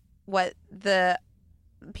that's what the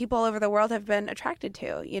people all over the world have been attracted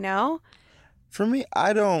to, For me,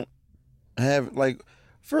 I don't have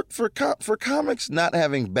for comics not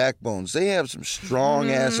having backbones. They have some strong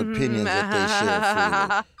ass opinions that they share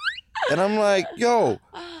freely. And I'm like,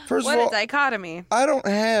 first of all, what a dichotomy. I don't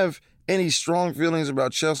have any strong feelings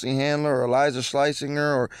about Chelsea Handler or Eliza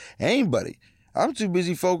Schlesinger or anybody. I'm too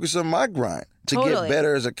busy focused on my grind to get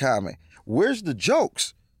better as a comic. Where's the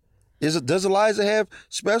jokes? Does Eliza have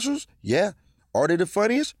specials? Yeah. Are they the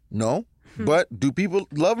funniest? No. But do people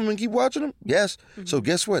love them and keep watching them? Yes. Mm-hmm. So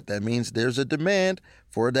guess what? That means there's a demand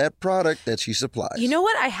for that product that she supplies. You know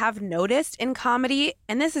what I have noticed in comedy,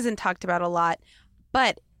 and this isn't talked about a lot,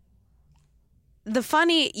 but the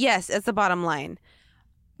funny, yes, it's the bottom line.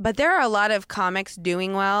 But there are a lot of comics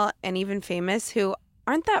doing well and even famous who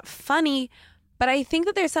aren't that funny. But I think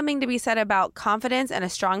that there's something to be said about confidence and a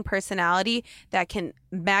strong personality that can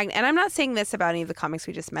and I'm not saying this about any of the comics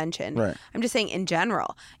we just mentioned. Right. I'm just saying in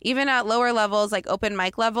general. Even at lower levels, like open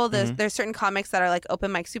mic level, there's certain comics that are like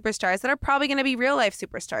open mic superstars that are probably going to be real life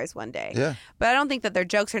superstars one day. Yeah. But I don't think that their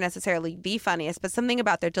jokes are necessarily the funniest, but something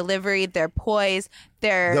about their delivery, their poise,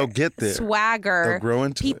 they'll get there. Swagger. They'll grow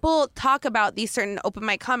into People talk about these certain open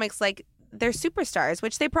mic comics like they're superstars,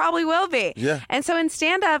 which they probably will be. Yeah. And so in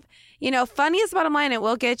stand-up, funny is the bottom line. It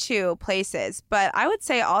will get you places. But I would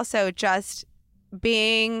say also just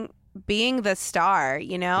being the star,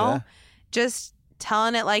 just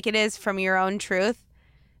telling it like it is from your own truth.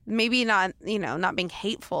 Maybe not, not being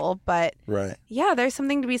hateful, but right. Yeah, there's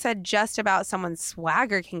something to be said just about someone's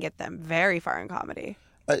swagger can get them very far in comedy.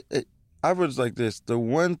 I was like this. The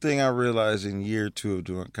one thing I realized in year 2 of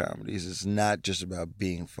doing comedy is it's not just about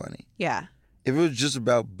being funny. Yeah. If it was just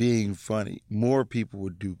about being funny, more people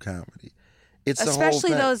would do comedy. It's especially the whole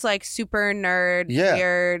thing. Those like super nerd,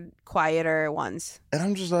 weird, quieter ones. And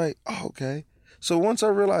I'm just like, okay. So once I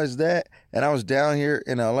realized that, and I was down here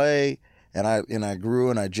in LA, and I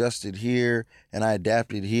grew and I adjusted here, and I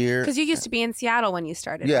adapted here. Because you used to be in Seattle when you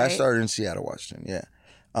started. Yeah, right? I started in Seattle, Washington. Yeah.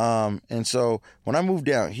 And so when I moved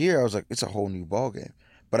down here, I was like, it's a whole new ballgame.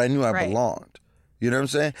 But I knew I belonged. You know what I'm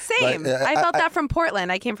saying? Same. I felt that from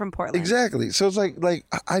Portland. I came from Portland. Exactly. So it's like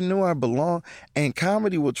I knew I belong, and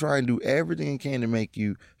comedy will try and do everything it can to make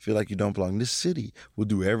you feel like you don't belong. This city will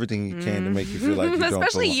do everything it can to make you feel like you don't belong.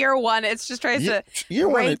 Especially year one. It's just tries to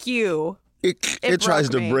break you. it tries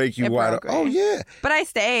to break you wide open. Oh, yeah. But I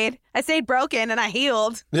stayed. I stayed broken and I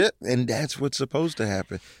healed. Yeah, and that's what's supposed to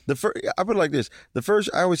happen. I put it like this.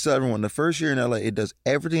 I always tell everyone, the first year in LA, it does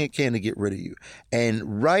everything it can to get rid of you.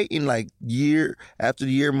 And right in like after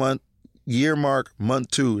the year mark,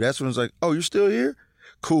 month 2, that's when it's like, oh, you're still here?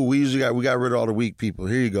 Cool. We got rid of all the weak people.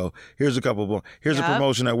 Here you go. Here's a couple more. Here's a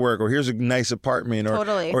promotion at work, or here's a nice apartment,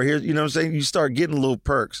 or here's, you know what I'm saying? You start getting little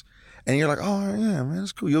perks. And you're like, oh, yeah, man,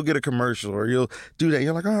 that's cool. You'll get a commercial or you'll do that.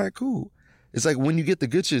 You're like, all right, cool. It's like when you get the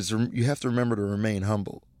good shit, you have to remember to remain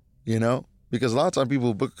humble, you know? Because a lot of times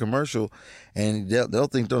people book a commercial and they'll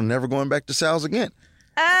think they're never going back to Sal's again.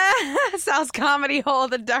 Sal's comedy hole,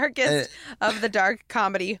 the darkest of the dark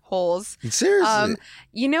comedy holes. Seriously.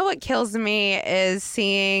 You know what kills me is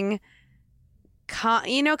seeing,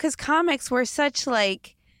 because comics were such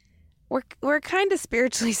like, We're kind of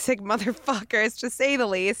spiritually sick motherfuckers, to say the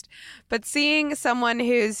least. But seeing someone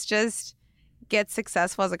who's just gets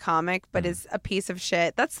successful as a comic but is a piece of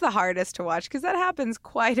shit, that's the hardest to watch, because that happens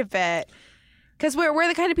quite a bit. Because we're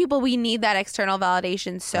the kind of people, we need that external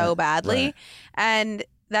validation so badly. Right. And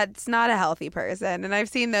that's not a healthy person. And I've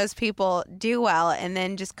seen those people do well and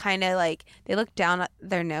then just kind of like they look down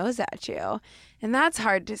their nose at you. And that's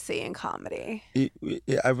hard to see in comedy.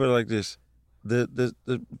 I feel like this.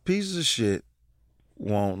 The pieces of shit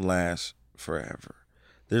won't last forever.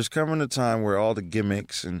 There's coming a time where all the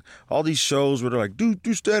gimmicks and all these shows where they're like, do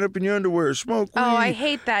stand up in your underwear, smoke weed. Oh, I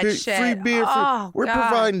hate that shit. Free beer. We're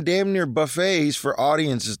providing damn near buffets for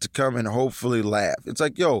audiences to come and hopefully laugh. It's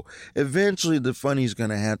like, yo, eventually the funny's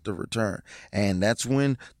going to have to return. And that's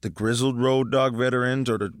when the grizzled road dog veterans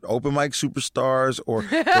or the open mic superstars or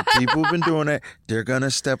the people who've been doing that, they're going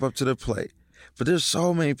to step up to the plate. But there's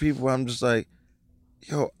so many people I'm just like,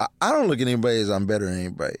 yo, I don't look at anybody as I'm better than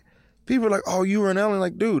anybody. People are like, oh, you were in LA.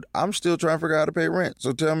 Like, dude, I'm still trying to figure out how to pay rent.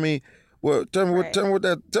 So tell me what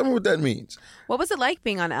that means. What was it like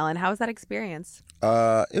being on Ellen? How was that experience?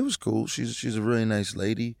 It was cool. She's a really nice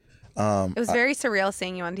lady. It was very surreal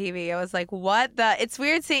seeing you on TV. I was like, what the? It's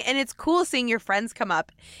weird seeing, and it's cool seeing your friends come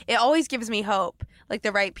up. It always gives me hope. Like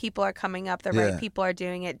the right people are coming up. The right people are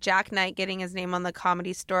doing it. Jack Knight getting his name on the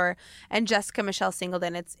Comedy Store and Jessica Michelle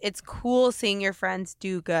Singleton. It's cool seeing your friends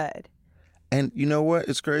do good. And you know what?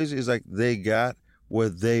 It's crazy. It's like they got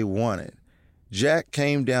what they wanted. Jack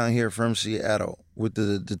came down here from Seattle with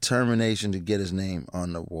the determination to get his name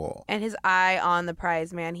on the wall. And his eye on the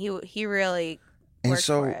prize, man. He really worked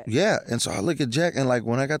for it. Yeah. And so I look at Jack and like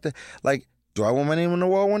when I got like, do I want my name on the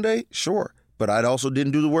wall one day? Sure. But I also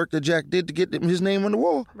didn't do the work that Jack did to get his name on the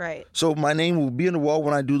wall. Right. So my name will be on the wall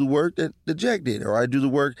when I do the work that Jack did, or I do the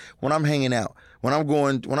work when I'm hanging out, when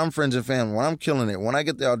I'm friends and family, when I'm killing it, when I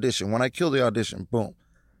get the audition, when I kill the audition, boom.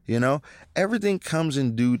 You know, everything comes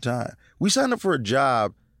in due time. We signed up for a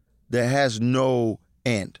job that has no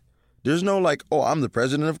end. There's no like, oh, I'm the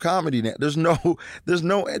president of comedy now. There's no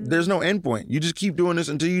end point. You just keep doing this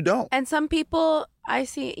until you don't. And some people, I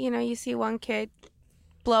see, you see one kid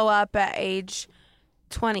blow up at age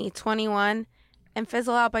 20, 21 and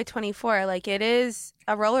fizzle out by 24. Like it is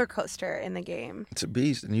a roller coaster in the game. It's a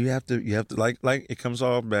beast, and you have to like it comes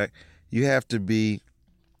all back. You have to be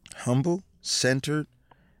humble, centered,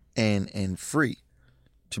 and free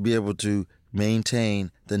to be able to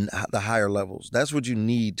maintain the higher levels. That's what you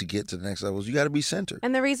need to get to the next levels. You got to be centered.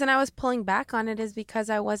 And the reason I was pulling back on it is because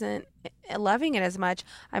I wasn't loving it as much.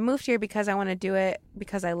 I moved here because I want to do it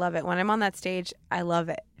because I love it. When I'm on that stage, I love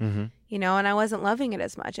it. Mm-hmm. And I wasn't loving it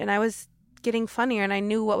as much. And I was getting funnier and I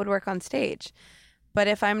knew what would work on stage. But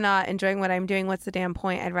if I'm not enjoying what I'm doing, what's the damn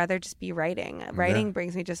point? I'd rather just be writing. Writing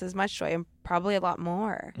brings me just as much joy and probably a lot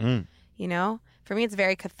more. For me, it's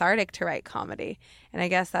very cathartic to write comedy. And I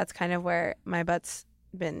guess that's kind of where my butt's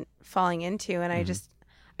been falling into. And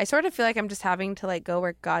I sort of feel like I'm just having to like go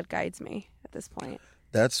where God guides me at this point.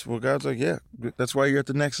 That's what God's like, yeah. That's why you're at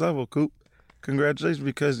the next level, Coop. Congratulations,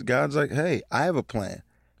 because God's like, hey, I have a plan.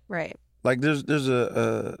 Right. Like there's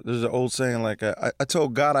an old saying like, I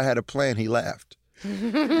told God I had a plan, he laughed.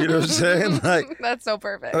 You know what I'm saying? Like that's so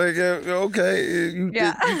perfect. Like okay,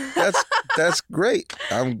 that's great.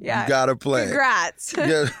 You got a plan. Congrats.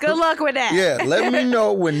 Yeah. Good luck with that. Yeah, let me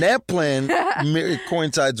know when that plan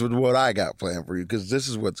coincides with what I got planned for you, because this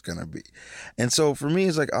is what's gonna be. And so for me,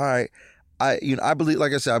 it's like, all right, I believe,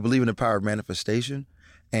 like I said, I believe in the power of manifestation,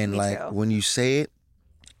 and when you say it,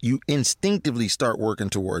 you instinctively start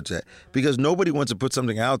working towards that, because nobody wants to put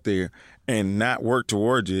something out there and not work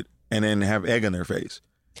towards it and then have egg on their face.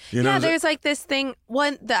 There's like this thing,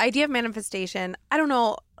 the idea of manifestation, I don't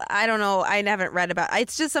know, I haven't read about it.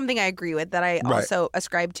 It's just something I agree with that I also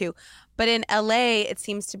ascribe to. But in LA, it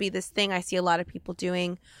seems to be this thing I see a lot of people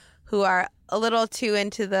doing who are a little too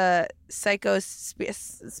into the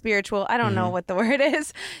spiritual, I don't know what the word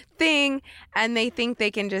is, thing, and they think they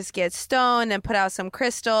can just get stoned and put out some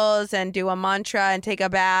crystals and do a mantra and take a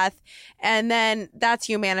bath, and then that's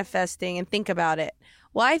you manifesting, and think about it.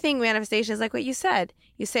 Well, I think manifestation is like what you said.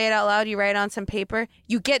 You say it out loud, you write it on some paper,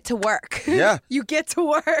 you get to work. Yeah. You get to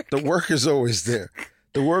work. The work is always there.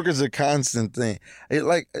 The work is a constant thing.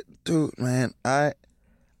 Dude, man, I've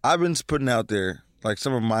been putting out there, like,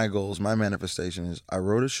 some of my goals, my manifestation is I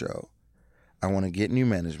wrote a show. I want to get new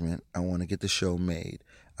management. I want to get the show made.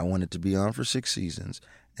 I want it to be on for 6 seasons.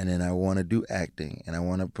 And then I want to do acting. And I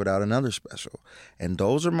want to put out another special. And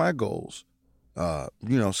those are my goals.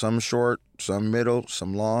 Some short, some middle,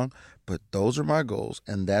 some long. But those are my goals.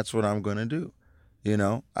 And that's what I'm going to do.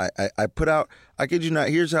 I put out, I kid you not,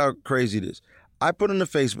 here's how crazy it is. I put in a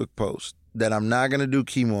Facebook post that I'm not going to do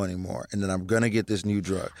chemo anymore and that I'm going to get this new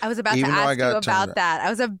drug. I was about to ask you about that. I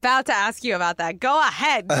was about to ask you about that. Go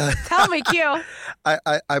ahead. Tell me, Q.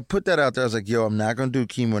 I put that out there. I was like, yo, I'm not going to do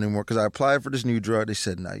chemo anymore because I applied for this new drug. They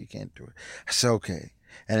said, no, you can't do it. I said, okay.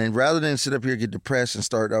 And then rather than sit up here, get depressed and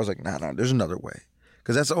start, I was like, no, there's another way.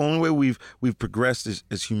 Because that's the only way we've progressed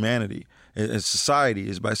as humanity, as society,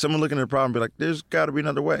 is by someone looking at a problem and be like, there's got to be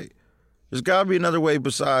another way. There's got to be another way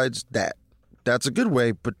besides that. That's a good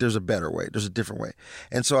way, but there's a better way. There's a different way.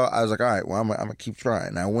 And so I was like, all right, well, I'm going to keep trying.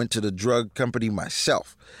 And I went to the drug company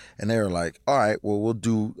myself, and they were like, all right, well, we'll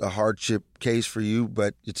do a hardship case for you,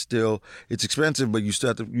 but it's expensive, but you still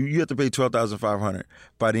have to pay $12,500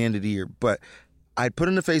 by the end of the year. But I put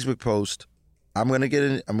in the Facebook post, I'm going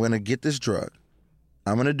to get this drug.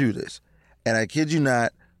 I'm going to do this. And I kid you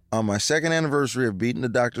not, on my second anniversary of beating the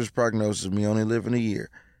doctor's prognosis of me only living a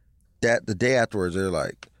year, that the day afterwards, they're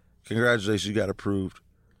like, congratulations, you got approved.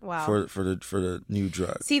 Wow. For the new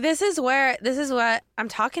drug. See, this is what I'm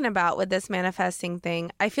talking about with this manifesting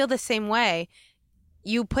thing. I feel the same way.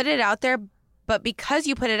 You put it out there, but because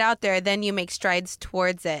you put it out there, then you make strides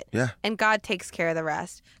towards it. Yeah. And God takes care of the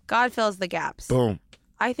rest. God fills the gaps. Boom.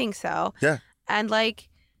 I think so. Yeah. And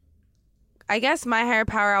I guess my higher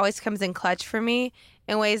power always comes in clutch for me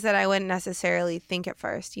in ways that I wouldn't necessarily think at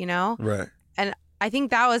first, Right. And I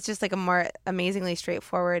think that was just a more amazingly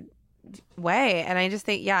straightforward way. And I just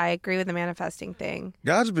think, I agree with the manifesting thing.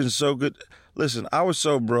 God's been so good. Listen, I was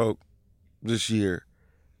so broke this year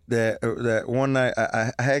that one night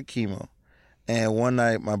I had chemo. And one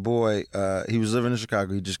night my boy, he was living in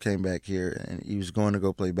Chicago. He just came back here and he was going to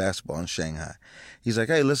go play basketball in Shanghai. He's like,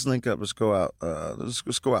 hey, let's link up. Let's go out.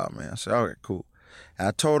 Let's go out, man. I said, all right, cool. And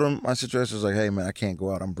I told him my situation was like, hey, man, I can't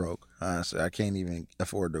go out. I'm broke. I said, I can't even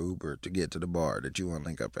afford the Uber to get to the bar that you want to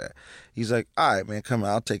link up at. He's like, all right, man, come on.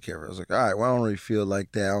 I'll take care of it. I was like, all right, well, I don't really feel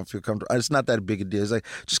like that. I don't feel comfortable. It's not that big a deal. He's like,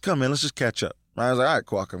 just come in. Let's just catch up. I was like, all right,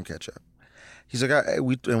 cool. I'll come catch up. He's like,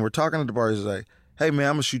 and we're talking at the bar. He's like, hey, man,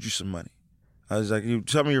 I'm going to shoot you some money. I was like, you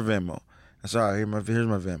tell me your Venmo. I said, all right, here's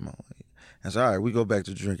my Venmo. I said, all right, we go back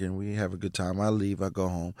to drinking. We have a good time. I leave. I go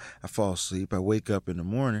home. I fall asleep. I wake up in the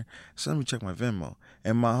morning. So let me check my Venmo.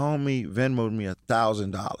 And my homie Venmoed me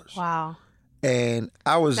 $1,000. Wow. And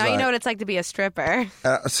I was now you know what it's like to be a stripper.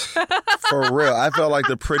 For real. I felt like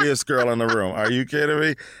the prettiest girl in the room. Are you kidding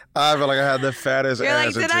me? I felt like I had the fattest You're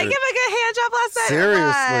ass. You're like, did I give a good hand job last night?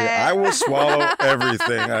 Seriously. I will swallow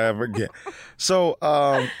everything I ever get.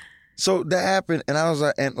 So that happened, and I was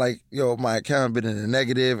like, my account had been in the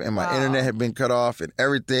negative, and my internet had been cut off, and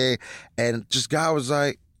everything, and just God was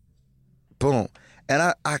like, boom,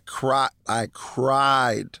 and I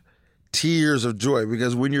cried tears of joy,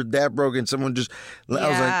 because when you're that broken, someone just, I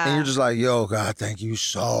was like, and you're just like, yo, God, thank you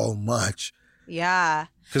so much. Yeah.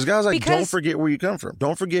 Because God was like, don't forget where you come from.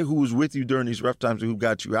 Don't forget who was with you during these rough times and who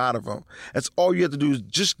got you out of them. That's all you have to do is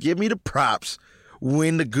just give me the props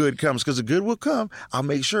when the good comes, because the good will come. I'll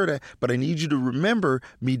make sure that, but I need you to remember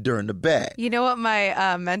me during the bad. You know what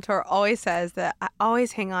my mentor always says that I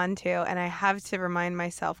always hang on to, and I have to remind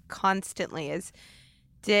myself constantly, is,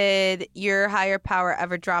 did your higher power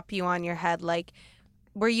ever drop you on your head? Like,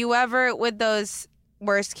 were you ever, with those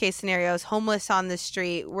worst case scenarios, homeless on the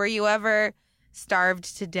street? Were you ever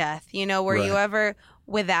starved to death? Were you ever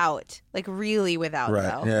without, like really without,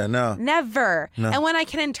 though? Yeah, no. Never. No. And when I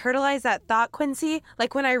can internalize that thought, Quincy,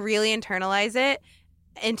 like when I really internalize it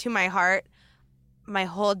into my heart, my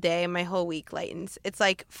whole day, my whole week lightens. It's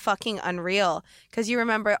like fucking unreal. Because you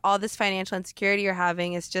remember all this financial insecurity you're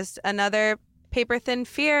having is just another paper thin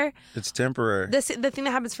fear. It's temporary. The thing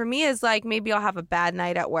that happens for me is like maybe I'll have a bad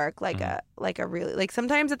night at work, like a really, like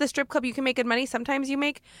sometimes at the strip club you can make good money, sometimes you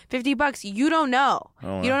make $50. You don't know. You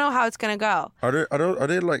don't know how it's gonna go. Are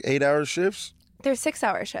they like 8-hour shifts? They're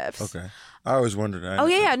 6-hour shifts. Okay. I always wondered that. Oh,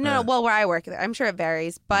 yeah. No. Well, where I work, I'm sure it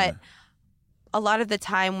varies. But a lot of the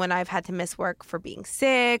time when I've had to miss work for being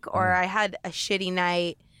sick or I had a shitty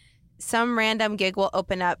night, some random gig will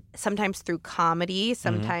open up, sometimes through comedy,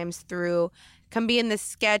 sometimes through, can be in this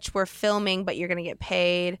sketch we're filming, but you're going to get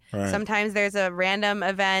paid. Right. Sometimes there's a random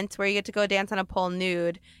event where you get to go dance on a pole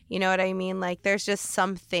nude. You know what I mean? Like, there's just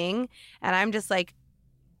something. And I'm just like,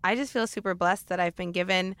 I just feel super blessed that I've been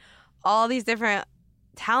given all these different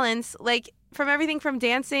talents, like from everything from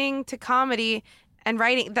dancing to comedy and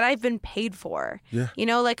writing that I've been paid for. Yeah. You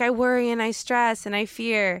know, like I worry and I stress and I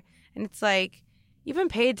fear. And it's like, you've been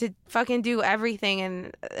paid to fucking do everything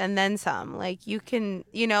and then some. Like you can,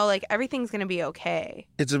 you know, like everything's going to be okay.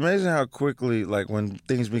 It's amazing how quickly, like when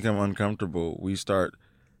things become uncomfortable, we start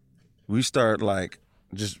like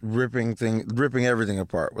just ripping everything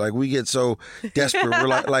apart. Like we get so desperate. We're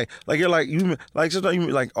like you're like you like sometimes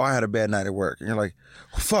you like, oh, I had a bad night at work, and you're like,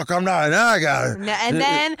 oh, fuck, I'm not. Now I got it. And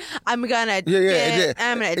then I'm gonna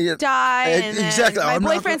I'm gonna die. And exactly. My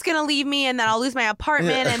boyfriend's gonna leave me, and then I'll lose my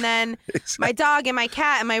apartment, and then my dog and my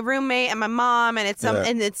cat and my roommate and my mom, and it's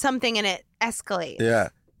something, and it escalates. Yeah.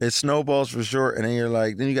 It snowballs for sure, and then you're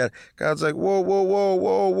like, then you got God's like, whoa, whoa, whoa,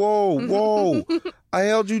 whoa, whoa, whoa! I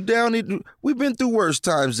held you down. We've been through worse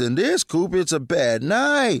times than this, Coop. It's a bad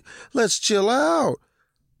night. Let's chill out.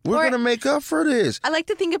 We're gonna make up for this. I like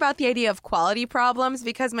to think about the idea of quality problems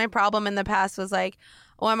because my problem in the past was like,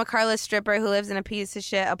 oh, I'm a carless stripper who lives in a piece of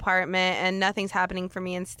shit apartment, and nothing's happening for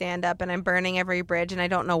me in stand up, and I'm burning every bridge, and I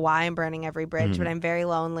don't know why I'm burning every bridge, but I'm very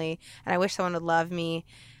lonely, and I wish someone would love me.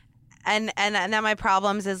 And then my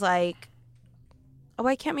problems is like, oh,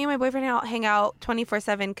 I can't me and my boyfriend hang out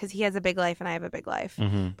 24/7 because he has a big life and I have a big life.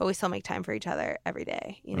 But we still make time for each other every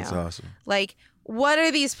day, you know? That's awesome. Like, what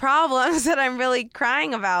are these problems that I'm really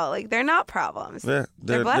crying about? Like, they're not problems. Yeah,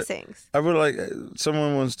 they're blessings. I would like,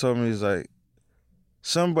 someone once told me, he's like,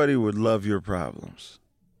 somebody would love your problems.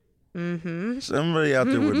 Somebody out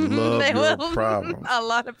there would love your problems. A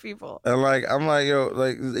lot of people. And like I'm like, yo,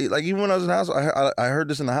 like even when I was in the hospital, I heard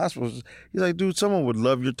this in the hospital. He's like, dude, someone would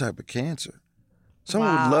love your type of cancer.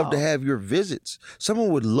 Someone would love to have your visits.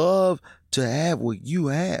 Someone would love to have what you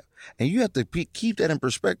have. And you have to keep that in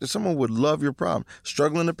perspective. Someone would love your problem.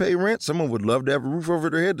 Struggling to pay rent. Someone would love to have a roof over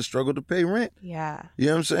their head to struggle to pay rent. Yeah. You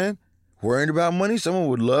know what I'm saying? Worrying about money, someone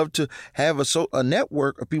would love to have a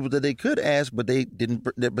network of people that they could ask, but they didn't.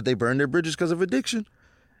 But they burned their bridges because of addiction.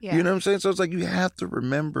 Yeah. You know what I'm saying? So it's like you have to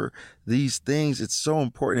remember these things. It's so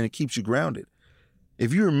important, and it keeps you grounded.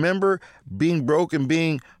 If you remember being broke and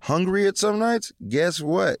being hungry at some nights, guess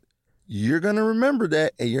what? You're gonna remember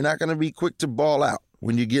that, and you're not gonna be quick to ball out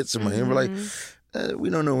when you get some money. And we're like, we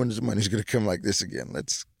don't know when this money's gonna come like this again.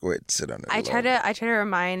 Let's go ahead and sit on it. I try to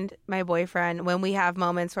remind my boyfriend when we have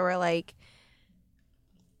moments where we're like,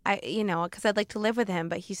 because I'd like to live with him,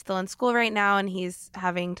 but he's still in school right now and he's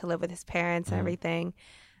having to live with his parents and everything.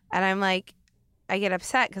 And I'm like, I get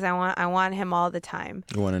upset because I want him all the time.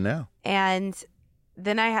 You want it now. And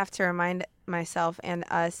then I have to remind myself and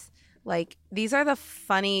us, like, these are the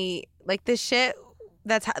funny, like the shit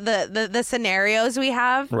that's the scenarios we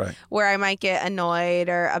have where I might get annoyed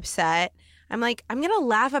or upset. I'm like, I'm going to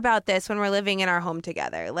laugh about this when we're living in our home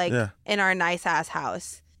together, like in our nice ass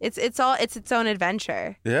house. It's its own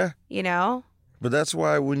adventure. Yeah. You know? But that's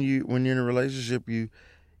why when you're in a relationship, you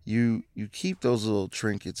keep those little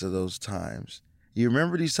trinkets of those times. You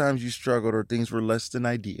remember these times you struggled or things were less than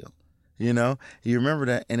ideal. You know? You remember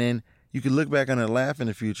that, and then you can look back on it and laugh in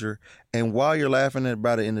the future. And while you're laughing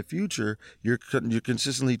about it in the future, you're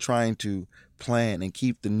consistently trying to plan and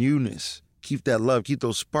keep the newness, keep that love, keep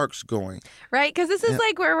those sparks going. Right, because this is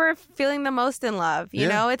like where we're feeling the most in love. You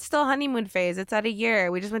know, it's still honeymoon phase. It's at a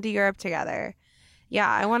year. We just went to Europe together. Yeah,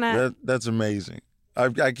 I want to. That's amazing. I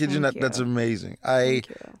kid you not. That's amazing.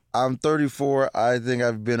 I'm 34. I think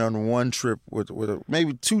I've been on one trip with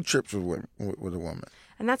maybe 2 trips with a woman.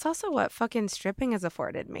 And that's also what fucking stripping has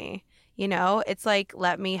afforded me. You know, it's like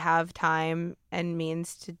let me have time and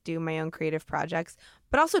means to do my own creative projects,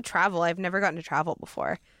 but also travel. I've never gotten to travel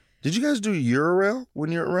before. Did you guys do Eurail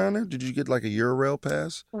when you're around there? Did you get like a Eurail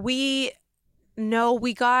pass? We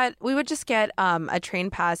would just get a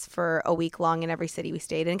train pass for a week long in every city we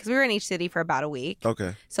stayed in because we were in each city for about a week.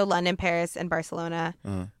 Okay. So London, Paris, and Barcelona.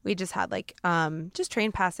 We just had like just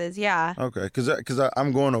train passes. Yeah. Okay, because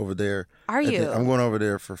I'm going over there. Are you? I'm going over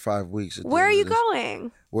there for 5 weeks. Where are you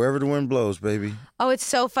going? Wherever the wind blows, baby. Oh, it's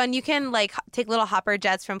so fun. You can like take little hopper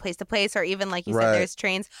jets from place to place, or even like you said, there's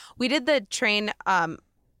trains. We did the train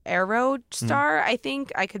Aerostar, I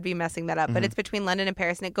think. I could be messing that up, but it's between London and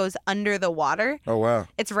Paris, and it goes under the water. Oh, wow.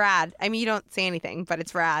 It's rad. I mean, you don't say anything, but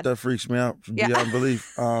it's rad. That freaks me out beyond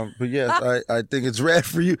belief. But yes, I think it's rad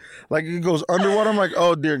for you. Like, it goes underwater. I'm like,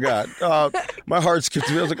 oh, dear God. My heart skipped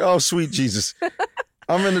a beat. I was like, oh, sweet Jesus.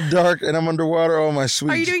 I'm in the dark and I'm underwater. Oh, my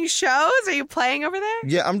sweet. Are you doing shows? Are you playing over there?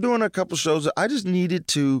 Yeah, I'm doing a couple shows. I just needed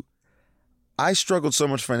to. I struggled so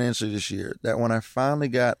much financially this year that when I finally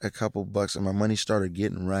got a couple bucks and my money started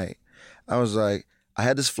getting right, I was like, I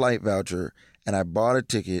had this flight voucher and I bought a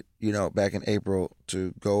ticket, back in April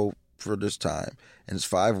to go for this time. And it's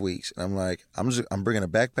 5 weeks. And I'm like, I'm bringing a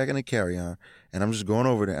backpack and a carry-on and I'm just going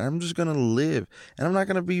over there and I'm just going to live. And I'm not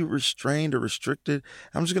going to be restrained or restricted.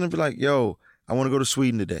 I'm just going to be like, yo, I want to go to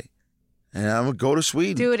Sweden today. And I'm going to go to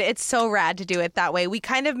Sweden. Dude, it's so rad to do it that way. We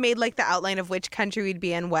kind of made like the outline of which country we'd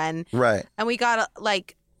be in when. Right. And we got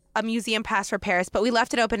like a museum pass for Paris, but we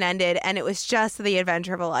left it open-ended and it was just the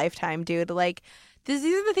adventure of a lifetime, dude. Like, these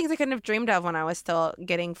are the things I couldn't have dreamed of when I was still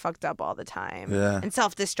getting fucked up all the time. Yeah. And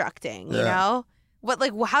self-destructing, you know?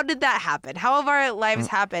 How did that happen? How have our lives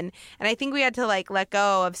happened? And I think we had to like let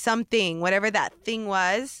go of something, whatever that thing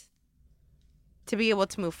was, to be able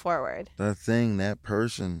to move forward. That thing, that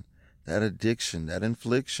person, that addiction, that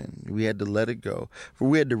infliction, we had to let it go. For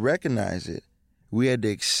we had to recognize it. We had to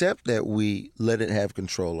accept that we let it have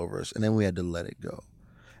control over us, and then we had to let it go.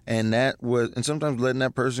 And sometimes letting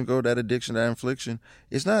that person go, that addiction, that infliction,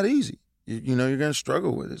 it's not easy. You're going to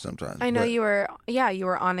struggle with it sometimes. I know you were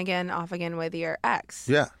on again, off again with your ex.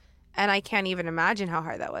 Yeah. And I can't even imagine how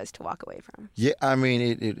hard that was to walk away from. Yeah, I mean,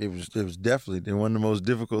 it was definitely one of the most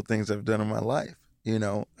difficult things I've done in my life.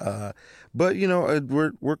 But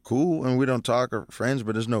we're cool and we don't talk or friends,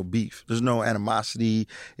 but there's no beef. There's no animosity.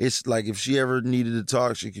 It's like if she ever needed to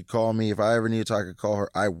talk, she could call me. If I ever needed to talk, I could call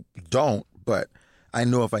her. I don't, but I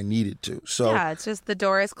know if I needed to. So yeah, it's just the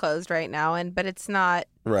door is closed right now, but it's not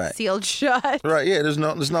sealed shut. Right. Yeah. It's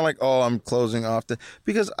not like, oh, I'm closing off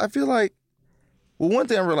because I feel like, well, one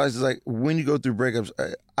thing I realized is like when you go through breakups,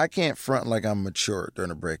 I can't front like I'm mature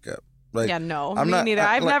during a breakup. Like, yeah, no, me neither.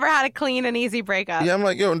 I've never had a clean and easy breakup. Yeah, I'm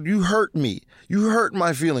like, yo, you hurt me. You hurt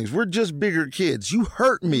my feelings. We're just bigger kids. You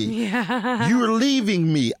hurt me. Yeah. You're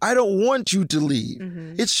leaving me. I don't want you to leave.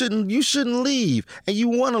 Mm-hmm. You shouldn't leave. And you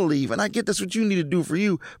want to leave. And I get that's what you need to do for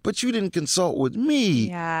you. But you didn't consult with me.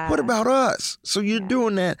 Yeah. What about us? So you're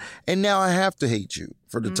doing that. And now I have to hate you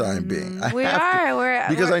for the time being.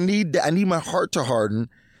 Because I need my heart to harden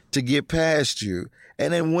to get past you.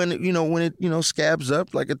 And then when it scabs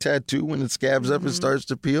up like a tattoo, when it scabs up and starts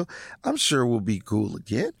to peel, I'm sure we'll be cool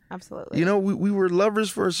again. Absolutely. We were lovers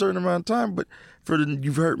for a certain amount of time, but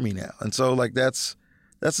you've hurt me now. And so like that's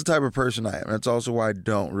the type of person I am. That's also why I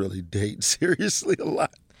don't really date seriously a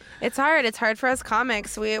lot. It's hard. It's hard for us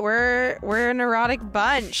comics. We're a neurotic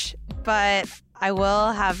bunch, but I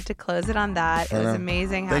will have to close it on that. It was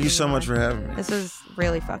amazing. Thank you so much for having me. This was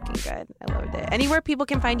really fucking good. I loved it. Anywhere people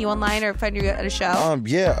can find you online or find you at a show? I'm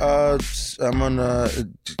on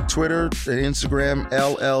Twitter and Instagram,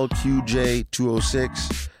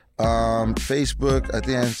 LLQJ206. Facebook, I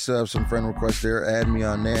think I still have some friend requests there. Add me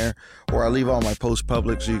on there. Or I leave all my posts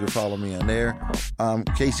public so you can follow me on there.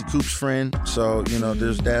 Casey Coop's friend. So,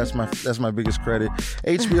 that's my biggest credit.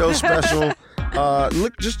 HBO special.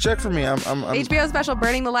 Just check for me. I'm HBO special,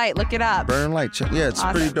 Burning the Light. Look it up. Burning Light. Yeah, it's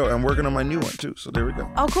awesome. Pretty dope. I'm working on my new one too. So there we go.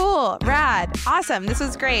 Oh, cool. Rad. Awesome. This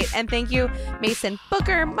was great. And thank you, Mason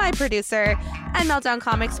Booker, my producer, and Meltdown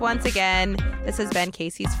Comics once again. This has been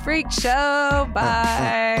Casey's Freak Show.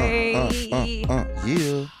 Bye.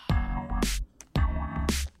 Yeah.